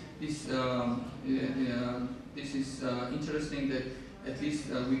least this is interesting that at least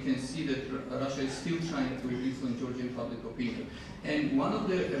we can see that Russia is still trying to influence Georgian public opinion. And one of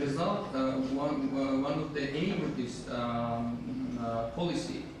the result, one of the aim of this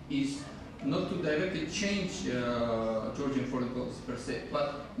policy is not to directly change Georgian foreign policy per se,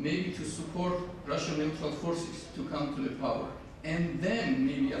 but maybe to support Russian neutral forces to come to the power. And then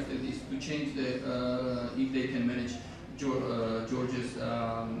maybe after this to change if they can manage Georgia's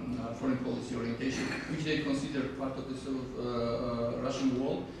foreign policy orientation, which they consider part of the sort of Russian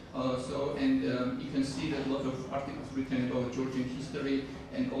wall. You can see that a lot of articles written about Georgian history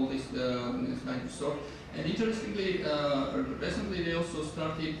and all this kind of sort. And interestingly, recently they also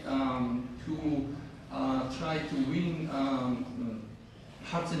started to try to win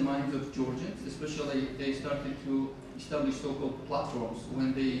hearts and minds of Georgians. Especially, they started to establish so-called platforms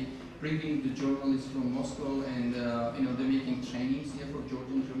when they bringing the journalists from Moscow, and they're making trainings here for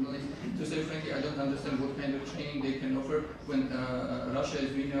Georgian journalists. To say frankly, I don't understand what kind of training they can offer when Russia,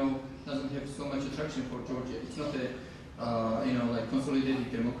 as we know, doesn't have so much attraction for Georgia. It's not a like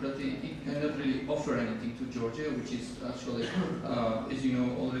consolidated democracy. It cannot really offer anything to Georgia, which is actually, as you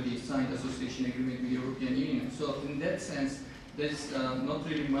know, already signed association agreement with the European Union. So in that sense, there's not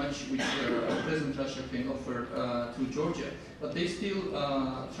really much which present Russia can offer to Georgia, but they still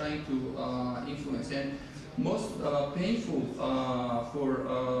trying to influence. And most painful for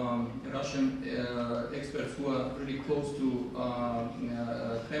Russian experts who are really close to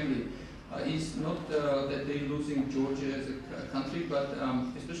Kremlin is not that they're losing Georgia as a country, but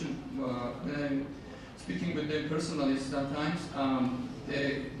especially when I'm speaking with them personally sometimes,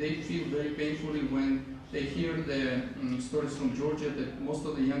 they feel very painfully when they hear the stories from Georgia that most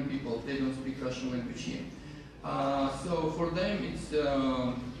of the young people, they don't speak Russian language here. So for them it's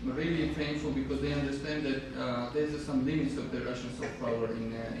really painful because they understand that there's some limits of the Russian soft power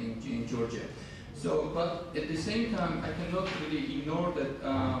in Georgia. So, but at the same time, I cannot really ignore that,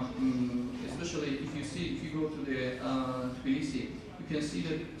 especially if you go to the Tbilisi, you can see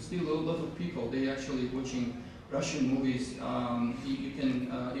that still a lot of people, they actually watching Russian movies. You can,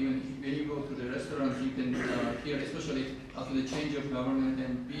 even when you go to the restaurants, you can hear, especially after the change of government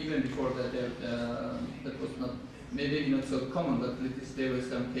and even before that, that was not, maybe not so common, but at least there were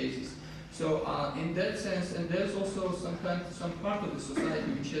some cases. So in that sense, and there's also some part of the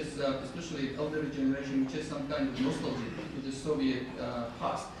society which has, especially elderly generation, which has some kind of nostalgia to the Soviet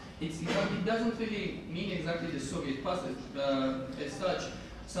past. It doesn't really mean exactly the Soviet past as such.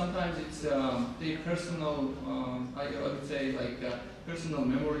 Sometimes it's their personal, I would say, like personal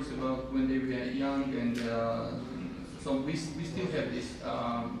memories about when they were young, and so we still have this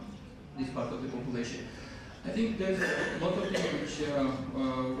this part of the population. I think there's a lot of things which,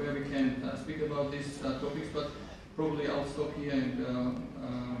 where we can speak about these topics, but probably I'll stop here, and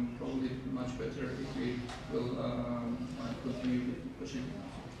probably much better if we will continue with the question.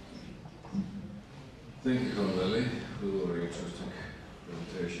 Thank you, Kornely. Very interesting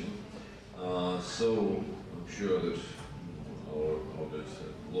presentation. So I'm sure that our audience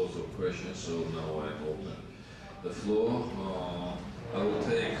had lots of questions, so now I open the floor. I will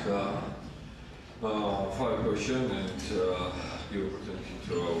take 5 questions and give opportunity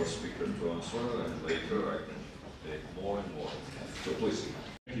to our speaker to answer, and later I can take more and more. So please.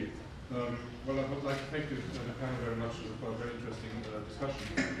 Thank you. Well, I would like to thank the panel very much for a very interesting discussion.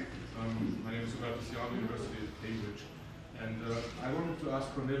 My name is University of Cambridge, and I wanted to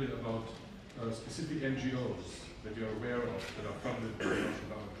ask Kornely about specific NGOs that you're aware of that are funded by the Russian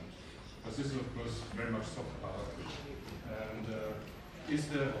government. Because this is, of course, very much soft power. And is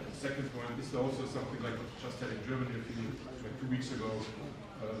there, second point, is there also something like what you just had in Germany like 2 weeks ago,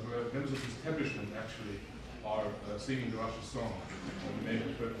 where members of the establishment actually are singing the Russian song, and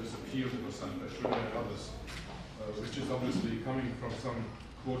maybe heard this appeal that was sung by Schöne and others, which is obviously coming from some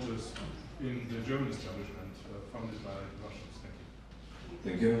quarters in the German establishment funded by Russians. Thank you.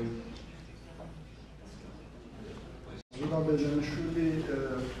 Thank you.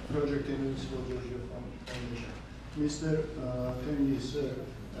 Project in Georgia Foundation. Mr. Tengiz,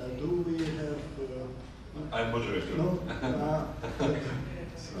 do we have... I'm moderator. No?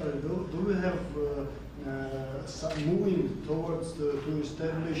 Sorry, do we have some moving towards to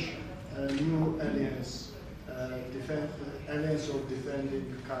establish a new alliance, alliance of defending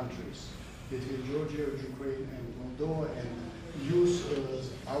countries between Georgia, Ukraine, and Moldova, and use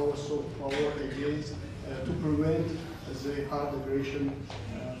our soft power against to prevent the hard aggression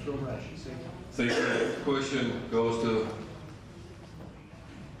from Russia? Thank you. The question goes to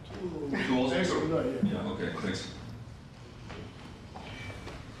all speakers. Yeah, okay, thanks.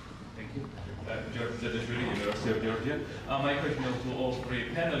 Thank you. George, University of Georgia. My question is to all 3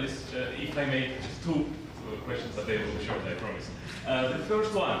 panelists. If I may, just 2 questions, but they will be short, I promise. The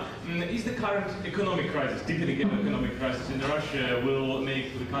first one, is the current economic crisis, deepening economic crisis in Russia, will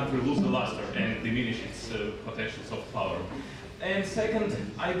make the country lose the luster and diminish its potential soft power? And second,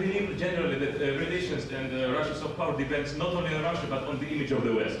 I believe generally that relations and Russia's soft power depends not only on Russia, but on the image of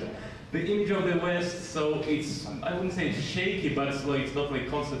the West. The image of the West, so it's, I wouldn't say it's shaky, but it's not like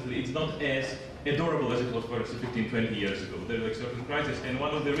constantly, it's not as adorable as it was, for instance, 15, 20 years ago. There are like certain crises, and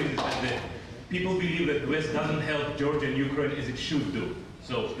one of the reasons is that people believe that the West doesn't help Georgia and Ukraine as it should do.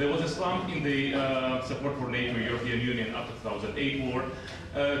 So there was a slump in the support for NATO, European Union after the 2008 war.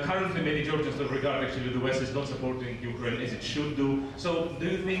 Currently, many Georgians don't regard actually the West is not supporting Ukraine as it should do. So do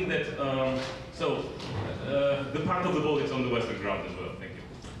you think that, the part of the ball is on the Western ground as well? Thank you.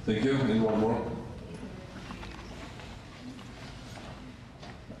 Thank you. And one more.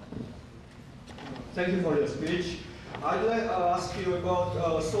 Thank you for your speech. I'd like to ask you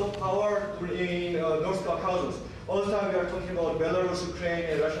about soft power in North Caucasus. All the time we are talking about Belarus, Ukraine,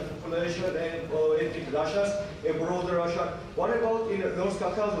 and Russian population and ethnic Russians, and broader Russia. What about in North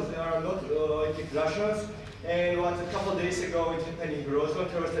Caucasus? There are not ethnic Russians. And what a couple of days ago it happened in Grozny,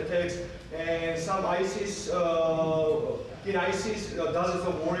 terrorist attacks, and some ISIS, in ISIS, dozens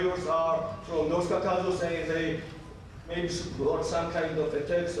of warriors are from North Caucasus, and they maybe support some kind of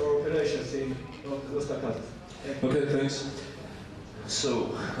attacks or operations in North Caucasus. Okay, thanks.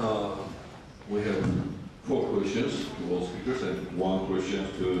 So, we have 4 questions to all speakers and 1 question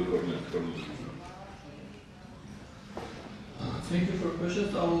to Kornely. Thank you for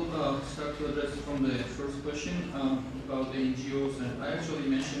questions. I will start to address from the first question about the NGOs. And I actually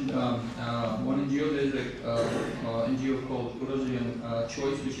mentioned one NGO. There is an NGO called Georgian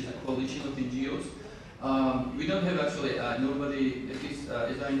Choice, which is a coalition of NGOs. We don't have actually nobody, at least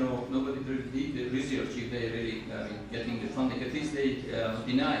as I know, nobody did the research if they really getting the funding. At least they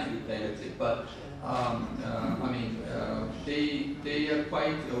deny it directly. But I mean, they are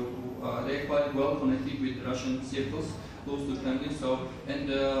quite well connected with Russian circles close to Kremlin. So and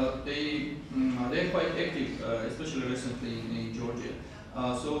they're quite active, especially recently in Georgia.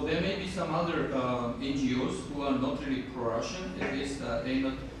 So there may be some other NGOs who are not really pro-Russian. At least they're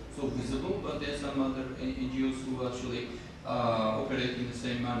not so visible, but there are some other NGOs who actually operate in the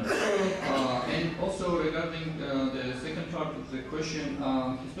same manner. And also regarding the second part of the question,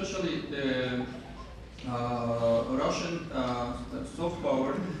 especially the Russian soft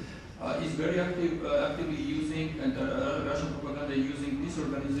power is very actively using, and Russian propaganda using this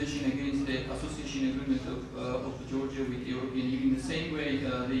organization against the association agreement of Georgia with the European Union, the same way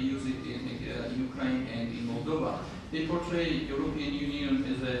they use it in Ukraine and in Moldova. They portray European Union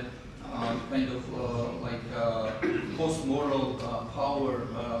as a kind of like post-moral power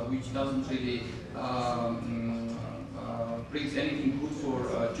which doesn't really brings anything good for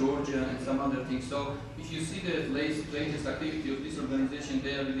Georgia and some other things. So if you see the latest activity of this organization,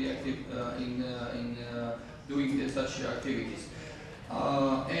 they are really active in doing such activities.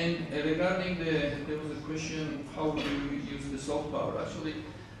 And regarding there was a question, how do you use the soft power? Actually,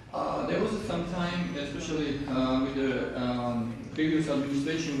 there was some time, especially with the previous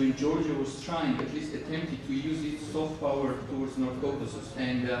administration, when Georgia was trying, at least attempted, to use its soft power towards North Caucasus.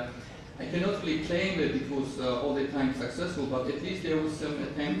 And I cannot really claim that it was all the time successful, but at least there was some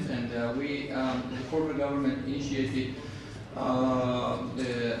attempts, and the former government initiated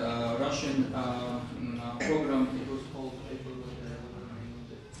the Russian program. It was called,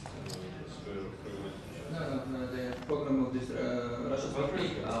 the program of this Russia's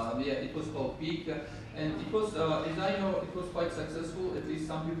Peak. Yeah, it was called Peak, and it was, as I know, it was quite successful. At least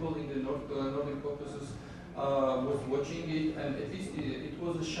some people in the Northern Caucasus was watching it, and at least it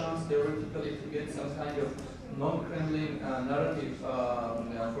was a chance theoretically to get some kind of non-Kremlin narrative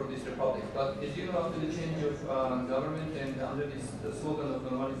for this republic. But as you know, after the change of government and under this slogan of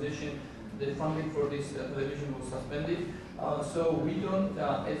normalization, the funding for this television was suspended. So we don't,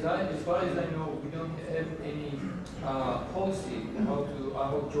 as far as I know, we don't have any policy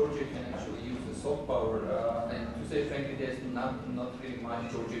how Georgia can actually use the soft power. And to say frankly, there's not really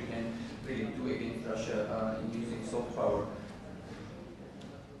much Georgia can really do against Russia in using soft power.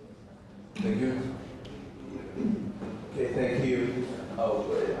 Thank you. Okay, thank you.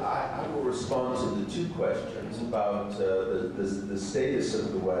 I will respond to the two questions about the status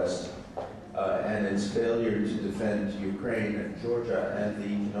of the West and its failure to defend Ukraine and Georgia and the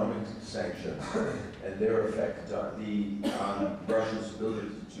economic sanctions and their effect on Russia's ability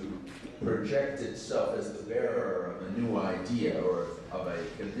to project itself as the bearer of a new idea or of a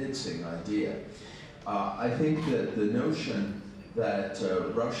convincing idea. I think that the notion that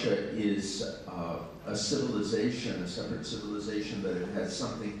Russia is a civilization, a separate civilization, that it has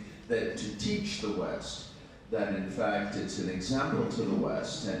something that to teach the West, that in fact it's an example to the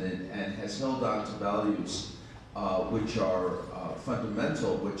West and has held on to values which are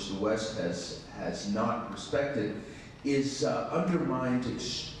fundamental, which the West has not respected, is undermined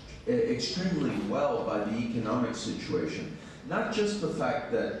extremely well by the economic situation. Not just the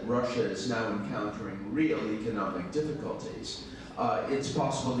fact that Russia is now encountering real economic difficulties. It's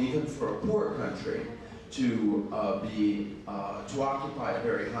possible even for a poor country to occupy a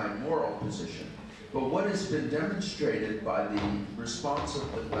very high moral position. But what has been demonstrated by the response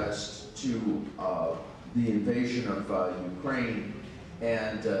of the West to the invasion of Ukraine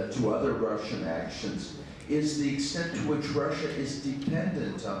and to other Russian actions is the extent to which Russia is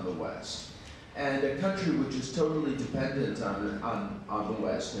dependent on the West. And a country which is totally dependent on the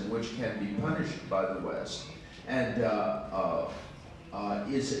West and which can be punished by the West and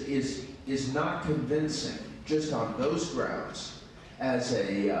is not convincing just on those grounds as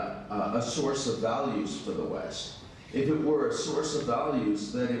a source of values for the West. If it were a source of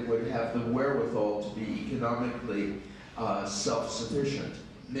values, then it would have the wherewithal to be economically self-sufficient.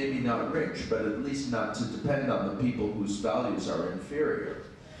 Maybe not rich, but at least not to depend on the people whose values are inferior.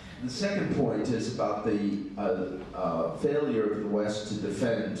 The second point is about the failure of the West to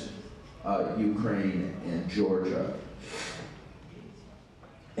defend Ukraine and Georgia,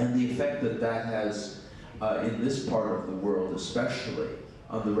 and the effect that that has in this part of the world especially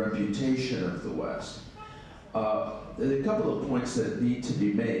on the reputation of the West. There are a couple of points that need to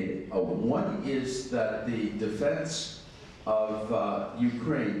be made. One is that the defense of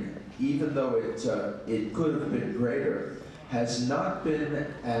Ukraine, even though it could have been greater, has not been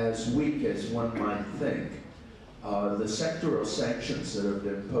as weak as one might think. the sectoral sanctions that have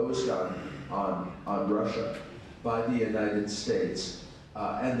been imposed on Russia by the United States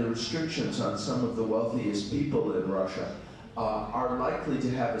and the restrictions on some of the wealthiest people in Russia are likely to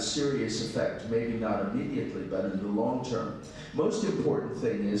have a serious effect, maybe not immediately, but in the long term. Most important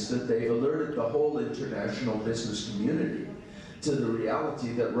thing is that they've alerted the whole international business community to the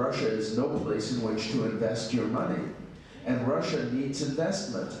reality that Russia is no place in which to invest your money. And Russia needs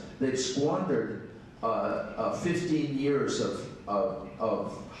investment. They've squandered 15 years of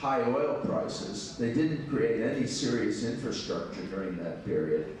high oil prices. They didn't create any serious infrastructure during that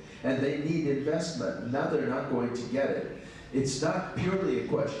period. And they need investment. Now they're not going to get it. It's not purely a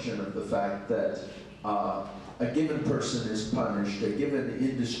question of the fact that a given person is punished, a given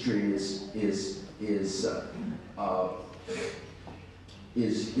industry is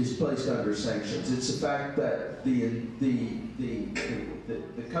placed under sanctions. It's the fact that the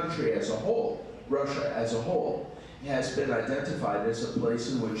country as a whole, Russia as a whole, has been identified as a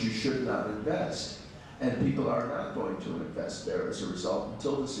place in which you should not invest. And people are not going to invest there as a result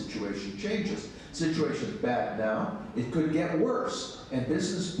until the situation changes. The situation is bad now. It could get worse. And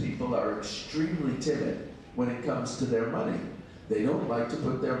business people are extremely timid when it comes to their money. They don't like to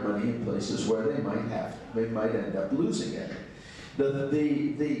put their money in places where they might end up losing it.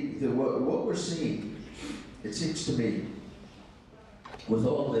 What we're seeing, it seems to me, with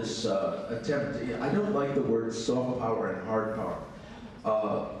all this attempt, I don't like the words soft power and hard power.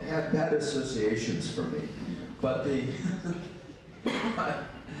 Had bad associations for me, but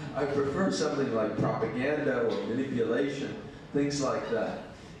I prefer something like propaganda or manipulation, things like that.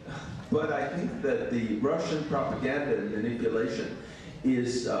 But I think that the Russian propaganda and manipulation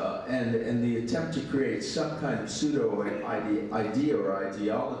is, and the attempt to create some kind of pseudo idea or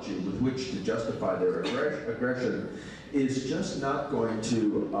ideology with which to justify their aggression is just not going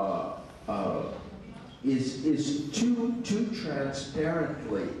to, is too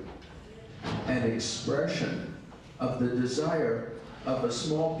transparently an expression of the desire of a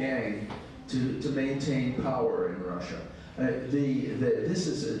small gang to maintain power in Russia.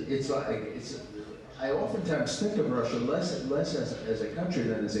 I oftentimes think of Russia less as a country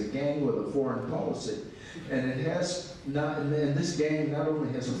than as a gang with a foreign policy. And it has not, and this gang not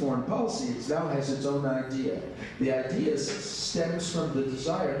only has a foreign policy, it now has its own idea. The idea stems from the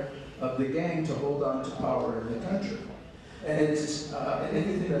desire of the gang to hold on to power in the country. And it's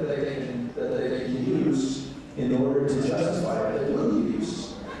anything that they can use in order to justify it, they will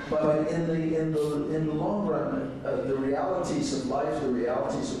use. But in the long run, the realities of life, the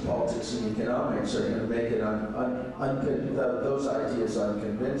realities of politics and economics are going to make it those ideas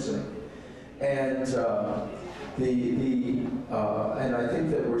unconvincing. And and I think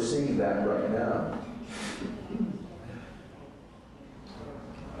that we're seeing that right now.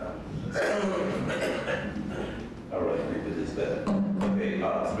 All right, maybe this better. Okay,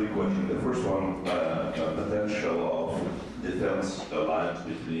 three questions. The first one, potential of defense alliance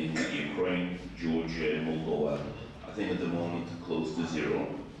between Ukraine, Georgia, and Moldova. I think at the moment close to zero,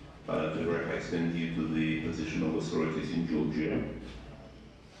 to a very high extent due to the position of authorities in Georgia.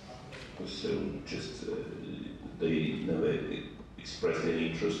 So just they never expressed any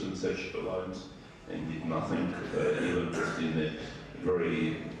interest in such alliance and did nothing, even just in a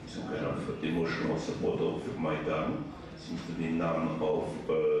very some kind of emotional support of Maidan. Seems to be none of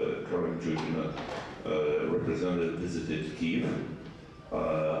current Georgian representative visited Kyiv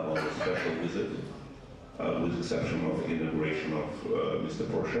on a special visit, with the exception of inauguration of Mr.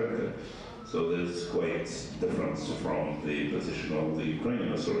 Poroshenko. So there's quite difference from the position of the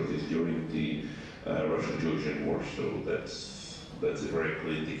Ukrainian authorities during the Russo-Georgian war. So that's a very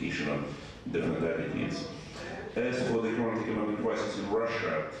clear indication of different attitudes. As for the current economic crisis in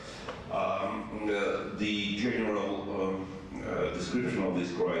Russia, the general description of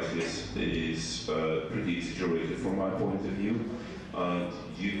this crisis is pretty exaggerated from my point of view,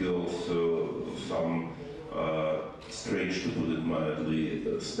 due to also some strange, to put it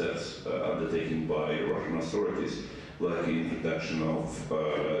mildly, steps undertaken by Russian authorities, like the introduction of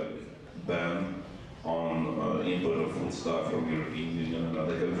ban on import of foodstuff from European Union and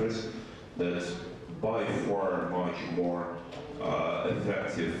other countries, that by far much more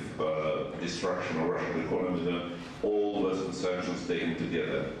effective destruction of Russian economy than all Western sanctions taken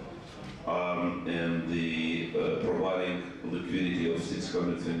together. And the providing liquidity of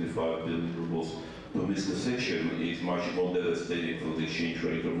 625 billion rubles to Mr. Sechin is much more devastating for the exchange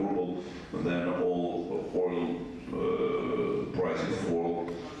rate of ruble than all oil prices fall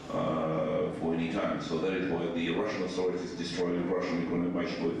for any time. So that is why the Russian authorities destroying Russian economy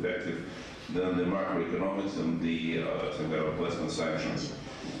much more effective than the macroeconomics and the some kind of Western sanctions.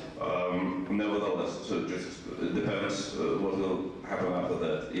 Nevertheless, so just it depends what will happen after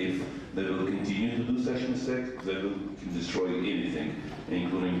that. If they will continue to do such mistakes, they can destroy anything,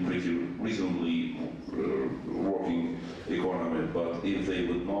 including pretty reasonably working economy. But if they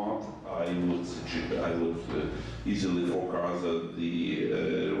would not, I would easily forecast that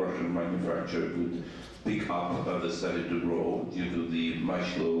the Russian manufacturer could pick up as they started to grow due to the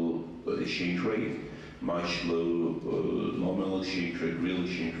much low exchange rate, much low nominal exchange rate, real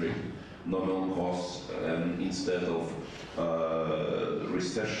exchange rate, nominal costs, and instead of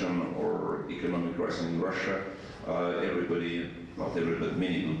recession or economic crisis in Russia, everybody, not everybody,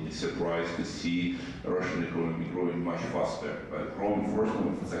 many would be surprised to see the Russian economy growing much faster, growing first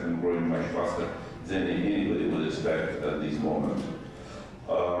and second, growing much faster than anybody would expect at this moment.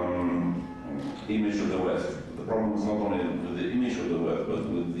 Image of the West. The problem is not only with the image of the West, but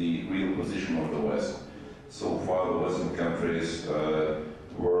with the real position of the West. So far, the Western countries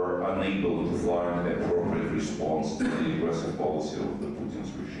were unable to find an appropriate response to the aggressive policy of the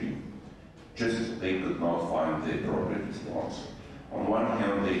Putin's regime. Just they could not find the appropriate response. On one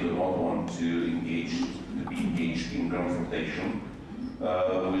hand, they do not want to be engaged in confrontation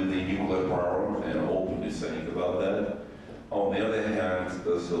with the nuclear power and openly saying about that. On the other hand,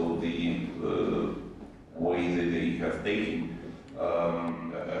 so the way that they have taken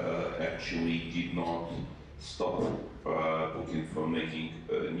actually did not stop Putin from making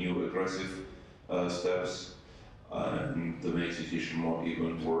new aggressive steps, and to make the situation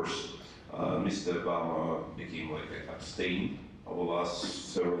even worse. Mr. Obama became like abstained over the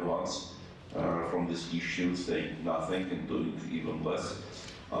last several months from this issue, saying nothing and doing even less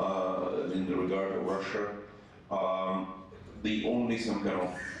in the regard of Russia. The only some kind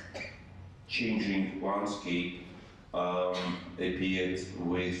of changing landscape appeared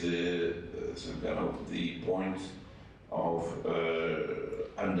with some kind of the point of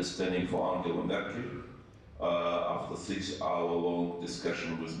understanding for Angela Merkel after 6-hour-long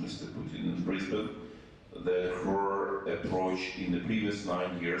discussion with Mr. Putin in Brisbane, that her approach in the previous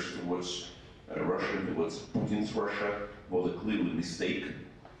 9 years towards Russia, towards Putin's Russia, was a clearly mistake,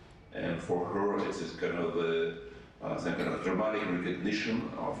 and for her it's kind of some kind of dramatic recognition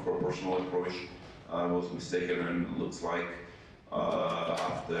of her personal approach was mistaken, and looks like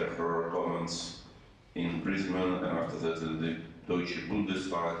after her comments in Brisbane and after that in the Deutsche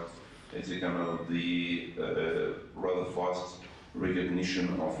Bundestag, it's a kind of the rather fast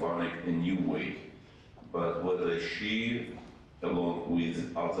recognition of finding a new way. But whether she, along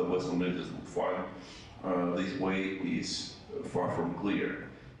with other Western leaders, would find this way is far from clear.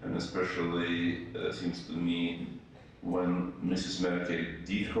 And especially, seems to me, when Mrs. Merkel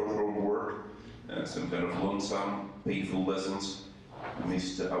did her homework and some kind of learned some painful lessons,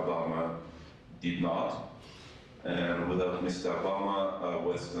 Mr. Obama did not. And without Mr. Obama,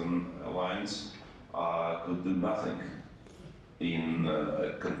 Western alliance could do nothing in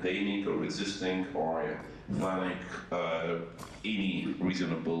containing or resisting or finding any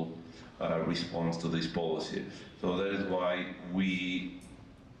reasonable response to this policy. So that is why we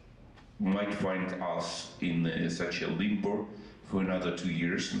might find us in such a limbo for another 2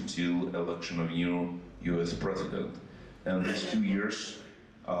 years until election of new US president. And these 2 years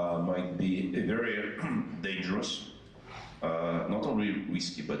might be very dangerous, not only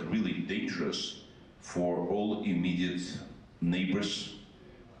risky, but really dangerous for all immediate neighbors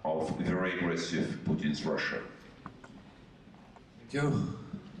of very aggressive Putin's Russia. Thank you.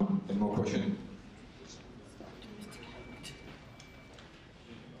 Any more questions?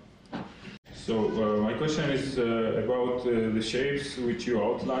 So my question is about the shapes which you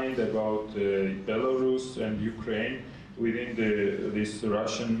outlined about Belarus and Ukraine within this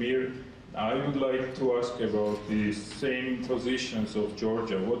Russian Mir. I would like to ask about the same positions of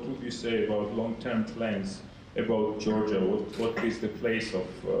Georgia. What would you say about long-term plans about Georgia? What is the place of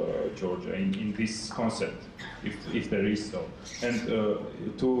Georgia in this concept, if there is so? And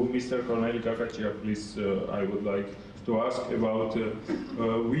to Mr. Kornely Kakachia, please, I would like to ask about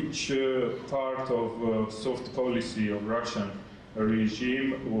which part of soft policy of Russian regime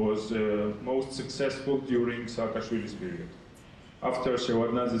was most successful during Saakashvili's period, after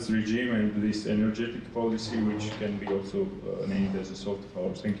Shevardnadze's regime and this energetic policy, which can be also named as a soft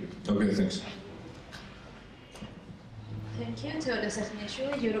power. Thank you. Okay, thanks. Thank you. To the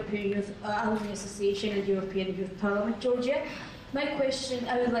National European Youth Alumni Association and European Youth Parliament, Georgia. My question,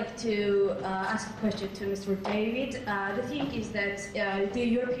 I would like to ask a question to Mr. David. The thing is that the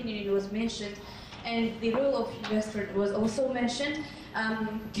European Union was mentioned and the role of Western was also mentioned.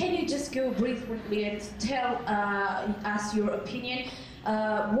 Can you just go briefly and tell us your opinion?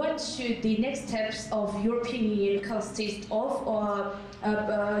 what should the next steps of European Union consist of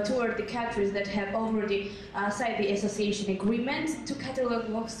toward the countries that have already signed the association agreement? To cut a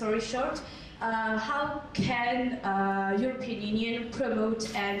long story short, how can European Union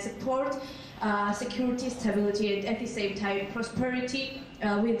promote and support security, stability, and at the same time prosperity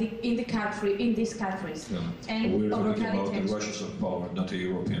in these countries? Yeah. And we're talking about the tensions. Russian power, not the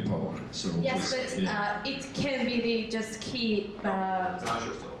European power. So Yes, but it can be the just key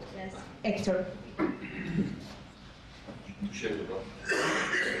yes, actor.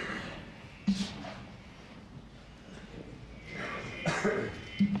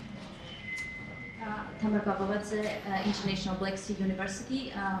 Pkhaladze, International Black Sea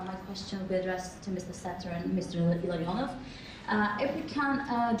University. My question will be addressed to Mr. Setter and Mr. Illarionov. If we can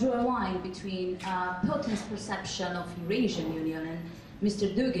draw a line between Putin's perception of Eurasian Union and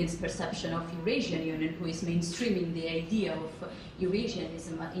Mr. Dugin's perception of Eurasian Union, who is mainstreaming the idea of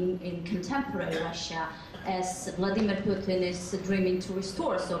Eurasianism in contemporary Russia, as Vladimir Putin is dreaming to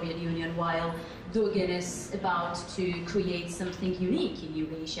restore Soviet Union, while Dugin is about to create something unique in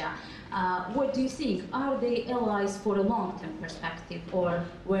Eurasia. What do you think? Are they allies for a long-term perspective, or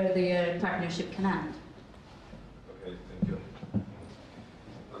where their partnership can end? Okay, thank you.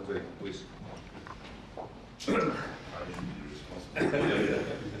 Andrei, please.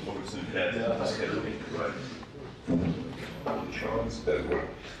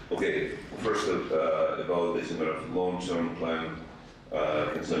 Okay, first about this long-term plan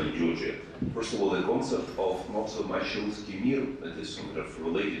concerning Georgia. First of all, the concept of not so much RUSSKIY MIR, that is sort of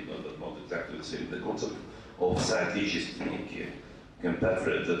related, but not exactly the same. The concept of соотечественники,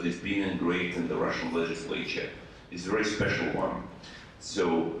 compatriot, that is being engraved in the Russian legislature, is a very special one.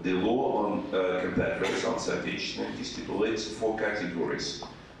 So the law on compatriots, on соотечественники, stipulates 4 categories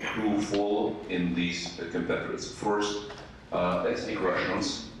who fall in these compatriots. First, ethnic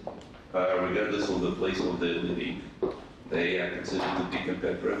Russians, regardless of the place of their living, they are considered to be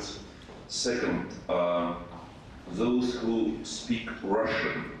compatriots. Second, those who speak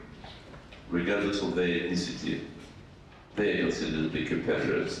Russian, regardless of their ethnicity, they are considered to be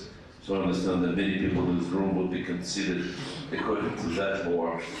compatriots. So I understand that many people in this room would be considered, according to that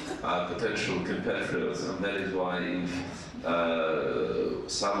law, potential compatriots, and that is why if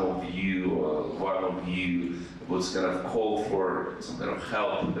some of you, or one of you, would kind of call for some kind of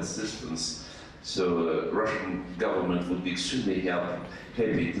help, assistance, so Russian government would be extremely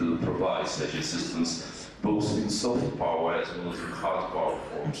happy to provide such assistance, both in soft power as well as in hard power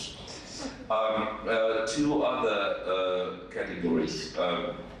forms. 2 other categories.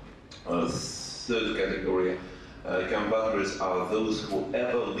 Third category, compatriots are those who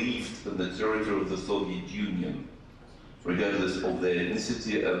ever lived in the territory of the Soviet Union, regardless of their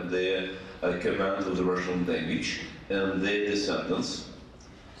ethnicity and their command of the Russian language, and their descendants.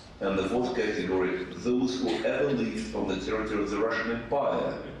 And the 4th category, those who ever lived on the territory of the Russian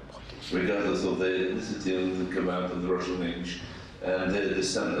Empire, regardless of their ethnicity and the command of the Russian language, and their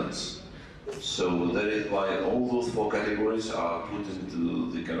descendants. So that is why all those 4 categories are put into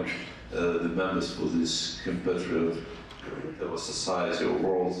the kind of the members for this compatriot society or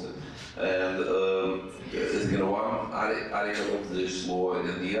world. And you know, one article of this law,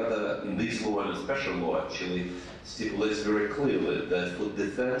 and the other, in this law and a special law actually, stipulates very clearly that for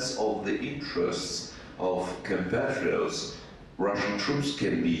defense of the interests of compatriots, Russian troops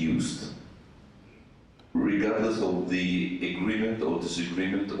can be used, regardless of the agreement or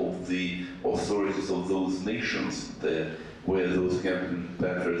disagreement of the authorities of those nations where those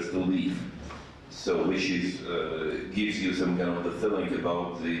compatriots live. So, which is, gives you some kind of the feeling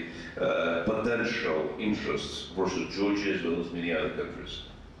about the potential interests versus Georgia as well as many other countries.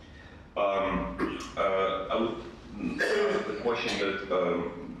 I would ask the question that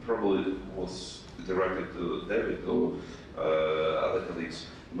probably was directed to David or other colleagues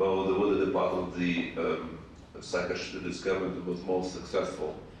about whether the part of the Saakashvili's government was most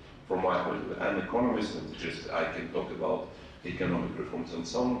successful. From my point of view, I'm an economist, and I can talk about economic reforms and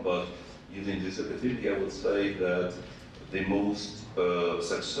so on, but using this opportunity, I would say that the most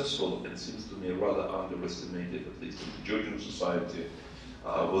successful, and seems to me rather underestimated, at least in the Georgian society,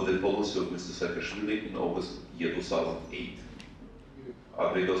 was the policy of Mr. Saakashvili in August year 2008.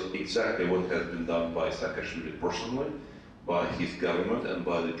 Because exactly what has been done by Saakashvili personally, by his government and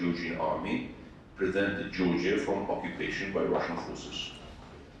by the Georgian army, prevented Georgia from occupation by Russian forces.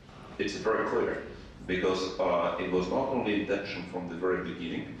 It's very clear, because it was not only intention from the very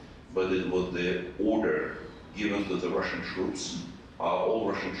beginning, but it was the order given to the Russian troops, all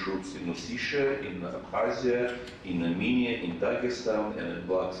Russian troops in Ossetia, in Abkhazia, in Armenia, in Dagestan, and in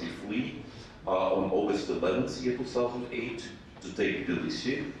Black Sea Fleet on August 11th, year 2008, to take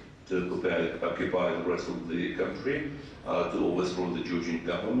Tbilisi, to occupy the rest of the country, to overthrow the Georgian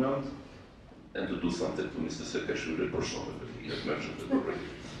government, and to do something to Mr. Saakashvili personally, but he has mentioned it already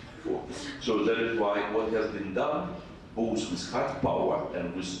before. So that is why what has been done, both with hard power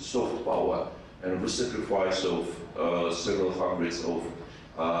and with soft power, and with sacrifice of several hundreds of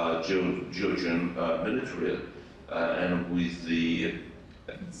Georgian military, and with the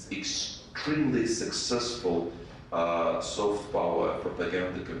extremely successful soft power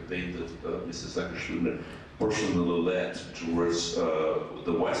propaganda campaign that Mr. Saakashvili personally led towards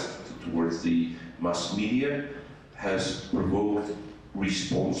the West, towards the mass media, has provoked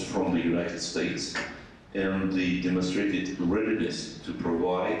response from the United States and the demonstrated readiness to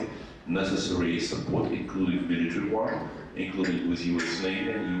provide necessary support, including military one, including with US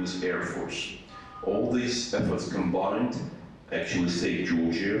Navy and US Air Force. All these efforts combined actually saved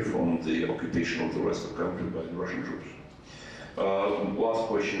Georgia from the occupation of the rest of the country by the Russian troops. Last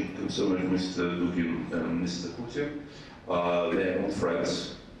question concerning Mr. Dugin and Mr. Putin. They are not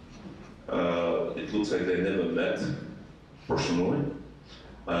friends. It looks like they never met personally.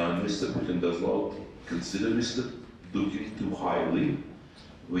 Mr. Putin does not consider Mr. Dugin too highly,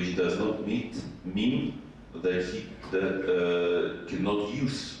 which does not mean that he cannot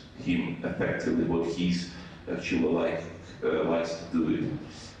use him effectively, what he's actually likes to do it.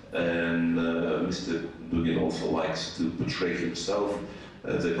 And Mr. Dugin also likes to portray himself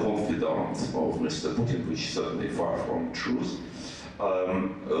as a confidant of Mr. Putin, which is certainly far from truth.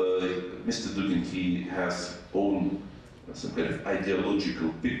 Mr. Dugin, he has own some kind of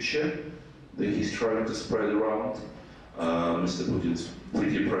ideological picture that he's trying to spread around. Mr. Putin's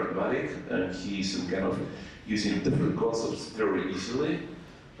pretty pragmatic, and he's some kind of using different concepts very easily.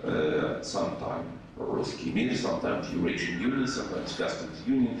 Sometimes RUSSKIY MIR, sometimes Eurasian Union, sometimes Customs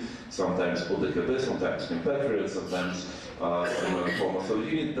Union, sometimes ODKB, sometimes compatriots, sometimes another form of Soviet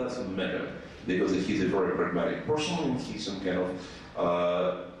Union. It doesn't matter, because he's a very pragmatic person, and he's some kind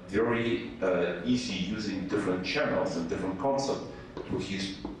of very easy using different channels and different concepts for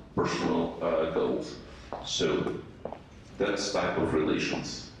his personal goals. So that's type of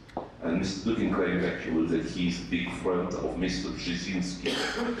relations. And Mr. Dugin claimed actually that he's a big friend of Mr. Brzezinski,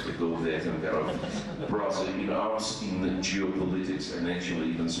 because they're some kind of brother in arms in geopolitics, and actually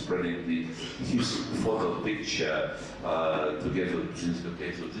even spreading his photo picture together with Brzezinski.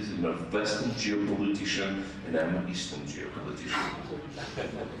 Okay, so this is a Western geopolitician, and I'm an Eastern geopolitician.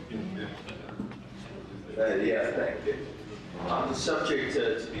 Yeah, thank you. On the subject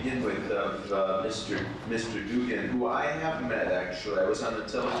to begin with of Mr. Dugin, who I have met actually. I was on a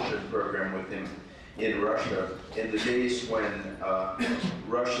television program with him in Russia in the days when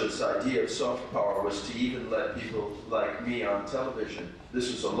Russia's idea of soft power was to even let people like me on television. This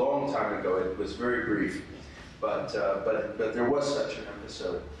was a long time ago. It was very brief, but there was such an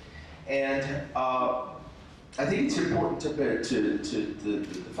episode. And I think it's important the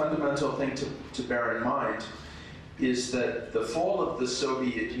fundamental thing to bear in mind is that the fall of the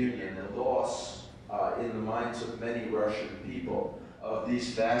Soviet Union and loss in the minds of many Russian people of these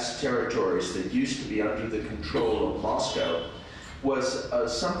vast territories that used to be under the control of Moscow was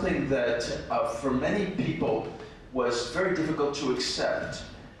something that for many people was very difficult to accept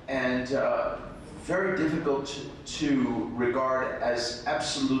and very difficult to regard as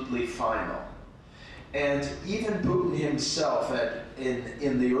absolutely final. And even Putin himself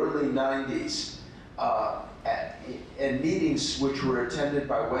in the early 90s, at meetings which were attended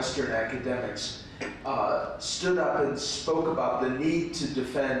by Western academics, stood up and spoke about the need to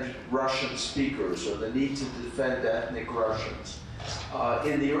defend Russian speakers or the need to defend ethnic Russians.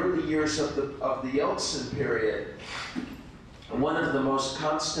 In the early years of the Yeltsin period, one of the most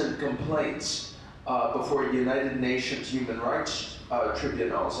constant complaints before United Nations human rights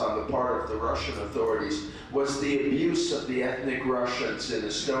tribunals on the part of the Russian authorities was the abuse of the ethnic Russians in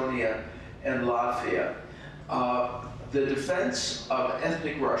Estonia and Latvia. The defense of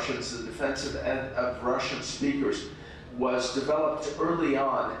ethnic Russians, the defense of Russian speakers, was developed early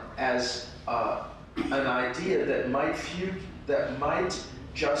on as an idea that might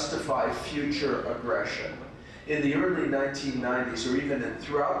justify future aggression. In the early 1990s, or even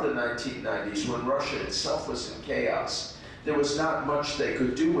throughout the 1990s, when Russia itself was in chaos, there was not much they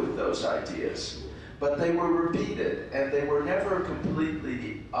could do with those ideas. But they were repeated, and they were never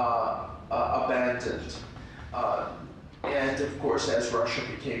completely abandoned. And of course, as Russia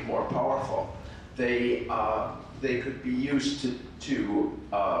became more powerful, they could be used to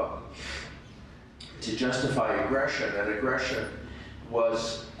justify aggression, and aggression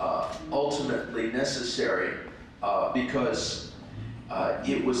was ultimately necessary because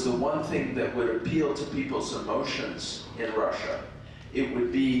it was the one thing that would appeal to people's emotions in Russia. It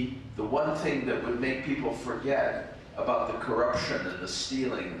would be the one thing that would make people forget about the corruption and the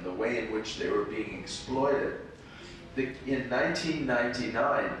stealing and the way in which they were being exploited. In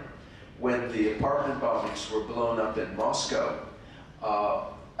 1999, when the apartment bombings were blown up in Moscow,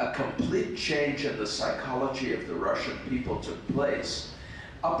 a complete change in the psychology of the Russian people took place.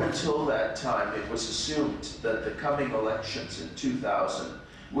 Up until that time, it was assumed that the coming elections in 2000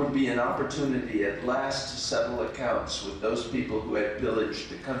 would be an opportunity at last to settle accounts with those people who had pillaged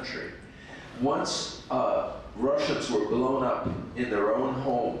the country. Once Russians were blown up in their own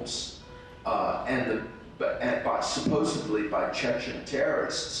homes, supposedly by Chechen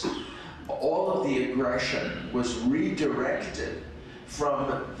terrorists, all of the aggression was redirected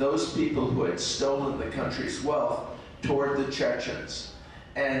from those people who had stolen the country's wealth toward the Chechens.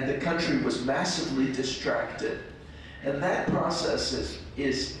 And the country was massively distracted. And that process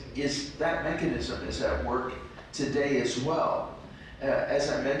that mechanism is at work today as well. As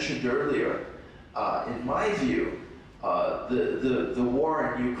I mentioned earlier, in my view, the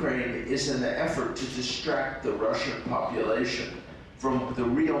war in Ukraine is an effort to distract the Russian population from the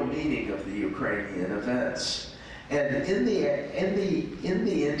real meaning of the Ukrainian events. And in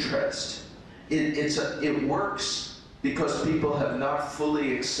the interest, it works because people have not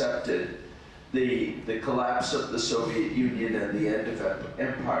fully accepted the collapse of the Soviet Union and the end of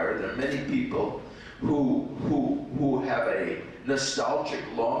empire. There are many people who have a nostalgic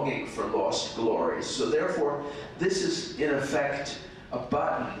longing for lost glories. So therefore, this is in effect a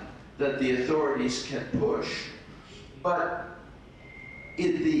button that the authorities can push. But the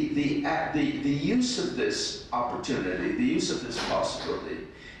use of this opportunity, the use of this possibility,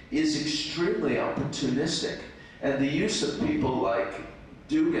 is extremely opportunistic. And the use of people like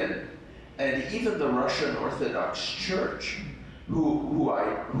Dugin and even the Russian Orthodox Church,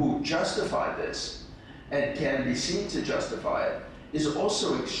 who justify this and can be seen to justify it, is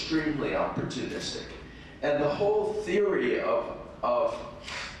also extremely opportunistic. And the whole theory of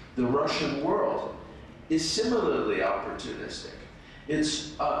the Russian world is similarly opportunistic.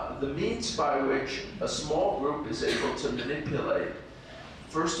 It's the means by which a small group is able to manipulate,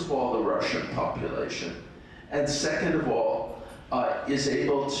 first of all, the Russian population, and second of all, is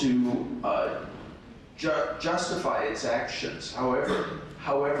able to justify its actions,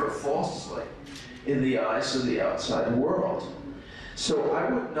 however falsely, in the eyes of the outside world. So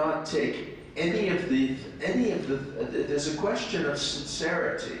I would not take any of the, there's a question of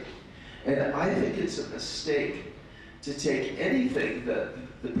sincerity, and I think it's a mistake to take anything that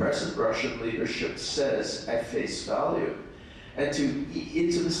the present Russian leadership says at face value, and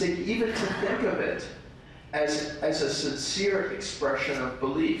it's a mistake even to think of it as a sincere expression of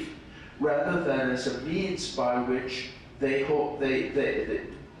belief, rather than as a means by which they hope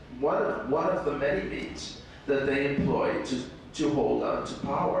one of the many means that they employ to hold on to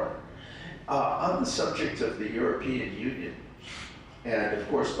power. On the subject of the European Union, and of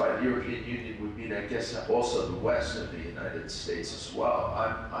course by the European Union we mean, I guess, also the West and the United States as well.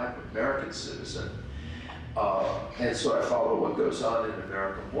 I'm an American citizen, and so I follow what goes on in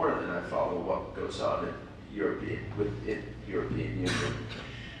America more than I follow what goes on in European Union.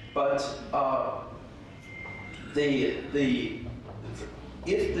 But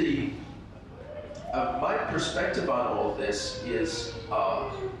my perspective on all this is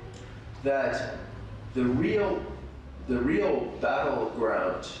that the real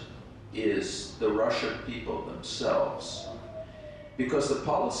battleground is the Russian people themselves, because the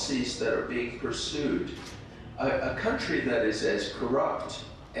policies that are being pursued, a country that is as corrupt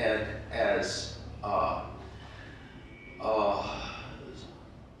and as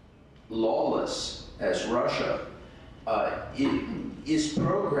lawless as Russia, is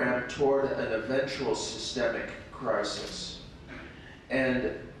programmed toward an eventual systemic crisis.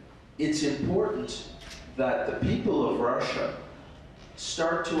 And it's important that the people of Russia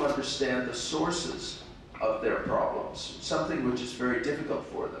start to understand the sources of their problems, something which is very difficult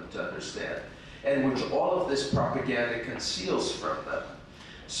for them to understand, and which all of this propaganda conceals from them.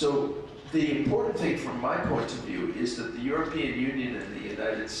 So the important thing from my point of view is that the European Union and the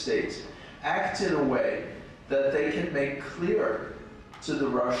United States act in a way that they can make clear to the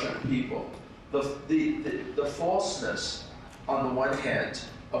Russian people the falseness, on the one hand,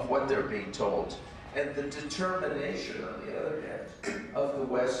 of what they're being told, and the determination, on the other hand, of the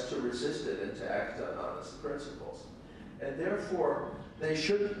West to resist it and to act on honest principles. And therefore, they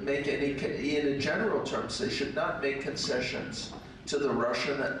shouldn't make any, in general terms, they should not make concessions to the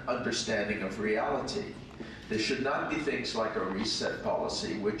Russian understanding of reality. There should not be things like a reset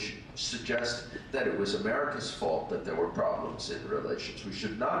policy, which suggest that it was America's fault that there were problems in relations. We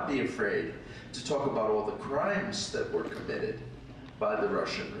should not be afraid to talk about all the crimes that were committed by the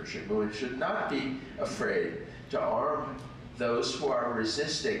Russian regime. We should not be afraid to arm those who are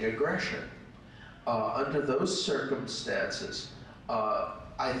resisting aggression. Under those circumstances,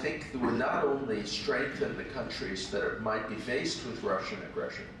 I think it would not only strengthen the countries that might be faced with Russian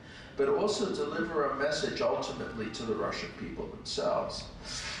aggression, but also deliver a message ultimately to the Russian people themselves.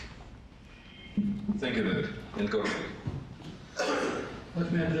 Thank you, David. And Kornely.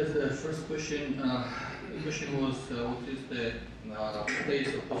 Let me address the first question. The question was, what is the place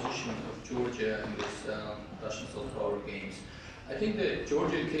or position of Georgia in this Russian soft power games? I think the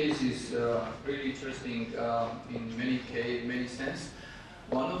Georgian case is really interesting in many sense.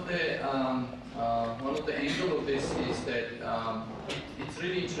 One of the angles of this is that it's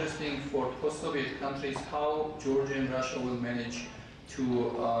really interesting for post-Soviet countries how Georgia and Russia will manage to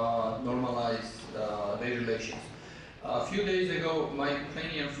normalize their relations. A few days ago, my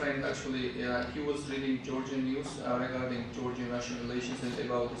Ukrainian friend actually, he was reading Georgian news regarding Georgian-Russian relations and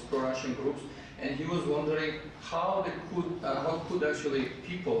about these pro-Russian groups, and he was wondering how could actually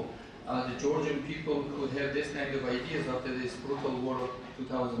people, the Georgian people, could have this kind of ideas after this brutal war of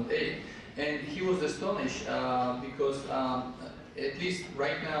 2008. And he was astonished because at least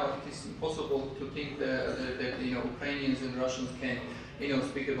right now it is impossible to think that Ukrainians and Russians can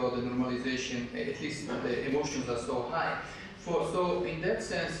speak about the normalization. At least the emotions are so high. So in that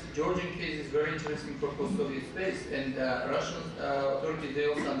sense, Georgian case is very interesting for post-Soviet space, and Russian authorities, they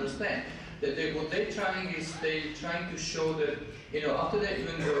also understand that what they're trying is trying to show that after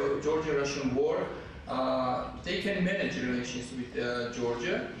even the Georgian-Russian war, they can manage relations with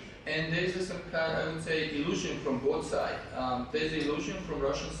Georgia. And there's some kind, I would say, illusion from both sides. There's an illusion from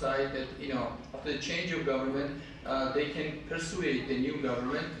Russian side that after the change of government, they can persuade the new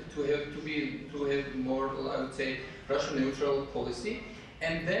government to have more, I would say, Russian neutral policy,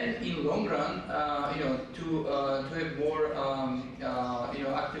 and then in long run, to have more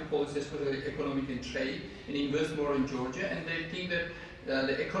active policies for the economic and trade, and invest more in Georgia. And they think that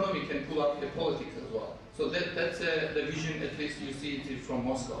the economy can pull up the politics as well. So that's the vision, at least you see it from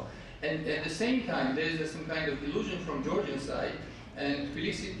Moscow. And at the same time, there is some kind of illusion from Georgian side, and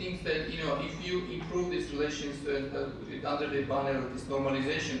Tbilisi thinks that if you improve these relations under the banner of this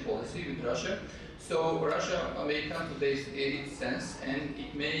normalization policy with Russia, so Russia may come to its sense, and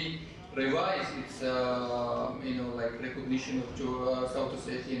it may revise its recognition of South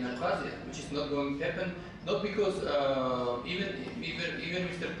Ossetia and Abkhazia, which is not going to happen. Not because even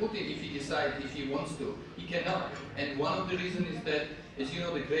Mr. Putin, if he decides, if he wants to, he cannot. And one of the reasons is that, as you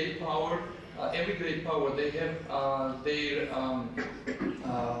know, the great power, every great power, they have their, I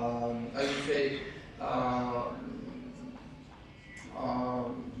would say,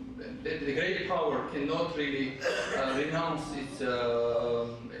 the great power cannot really renounce its,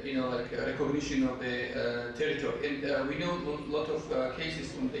 recognition of the territory. And we know a lot of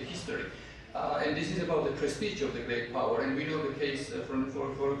cases from the history. And this is about the prestige of the great power. And we know the case, for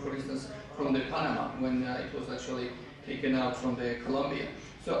instance, from the Panama, when it was actually taken out from the Colombia.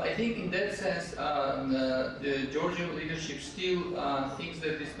 So I think in that sense, the Georgian leadership still thinks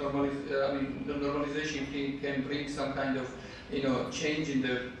that this the normalization can bring some kind of change in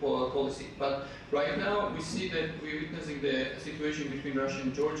the policy. But right now we see that we're witnessing the situation between Russia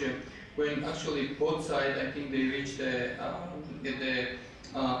and Georgia, when actually both sides, I think they reached the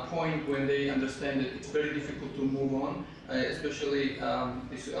point when they understand that it's very difficult to move on, especially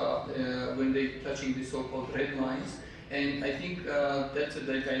when they're touching the so-called red lines. And I think that's a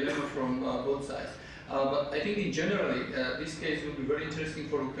dilemma from both sides. But I think in general, this case will be very interesting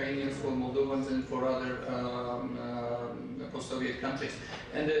for Ukrainians, for Moldovans, and for other post-Soviet countries.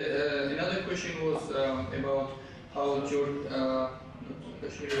 And another question was about how Georgia,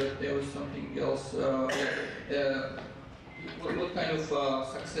 there was something else. What kind of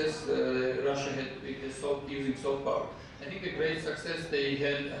success Russia had with using soft power? I think the great success they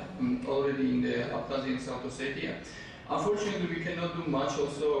had already in the Abkhazia and South Ossetia. Unfortunately, we cannot do much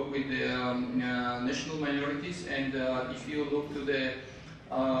also with the national minorities. And if you look to the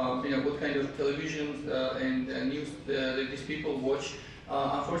what kind of television and news these people watch,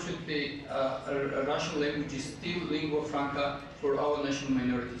 unfortunately, Russian language is still lingua franca for our national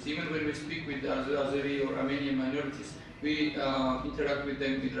minorities. Even when we speak with Azeri or Armenian minorities, we interact with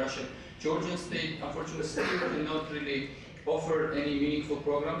them with Russian. Georgian state, unfortunately, still cannot really offer any meaningful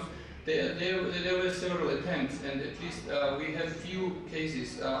programs. There were several attempts, and at least we have few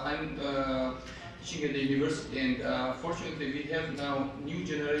cases. I'm teaching at the university, and fortunately we have now new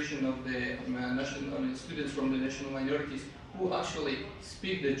generation of the students from the national minorities who actually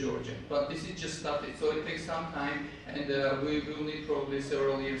speak the Georgian, but this is just started, so it takes some time, and we will need probably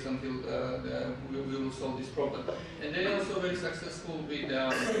several years until we will solve this problem. And they are also very successful with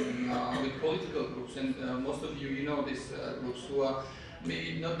political groups, and most of you know these groups who are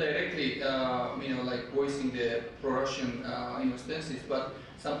maybe not directly, like voicing the pro-Russian stances, but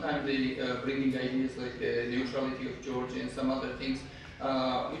sometimes they bringing ideas like the neutrality of Georgia and some other things,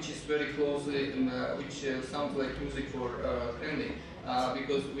 which is very closely, which sounds like music for Kornely,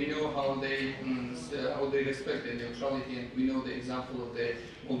 because we know how they respect the neutrality, and we know the example of the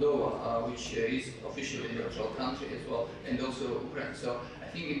Moldova, which is officially a neutral country as well, and also Ukraine. So I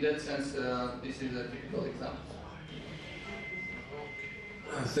think in that sense, this is a typical example.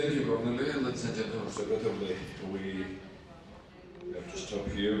 Thank you, Kornely. Ladies and gentlemen, regrettably, we have to stop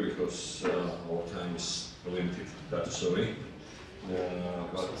here because our time is limited. That's sorry.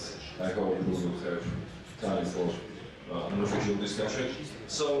 But I hope we will have time for an official discussion.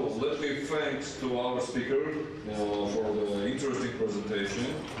 So let me thank to our speaker for the interesting presentation.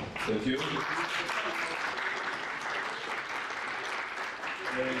 Thank you.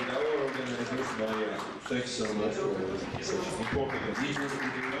 And our organizers, Maria, thanks so much for such important and interesting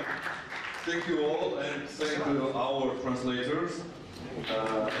event. Thank you all, and thank you our translators.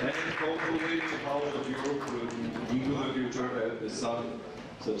 And hopefully the House of Europe will, into the future, have some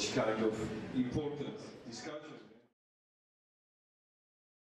such kind of important discussion.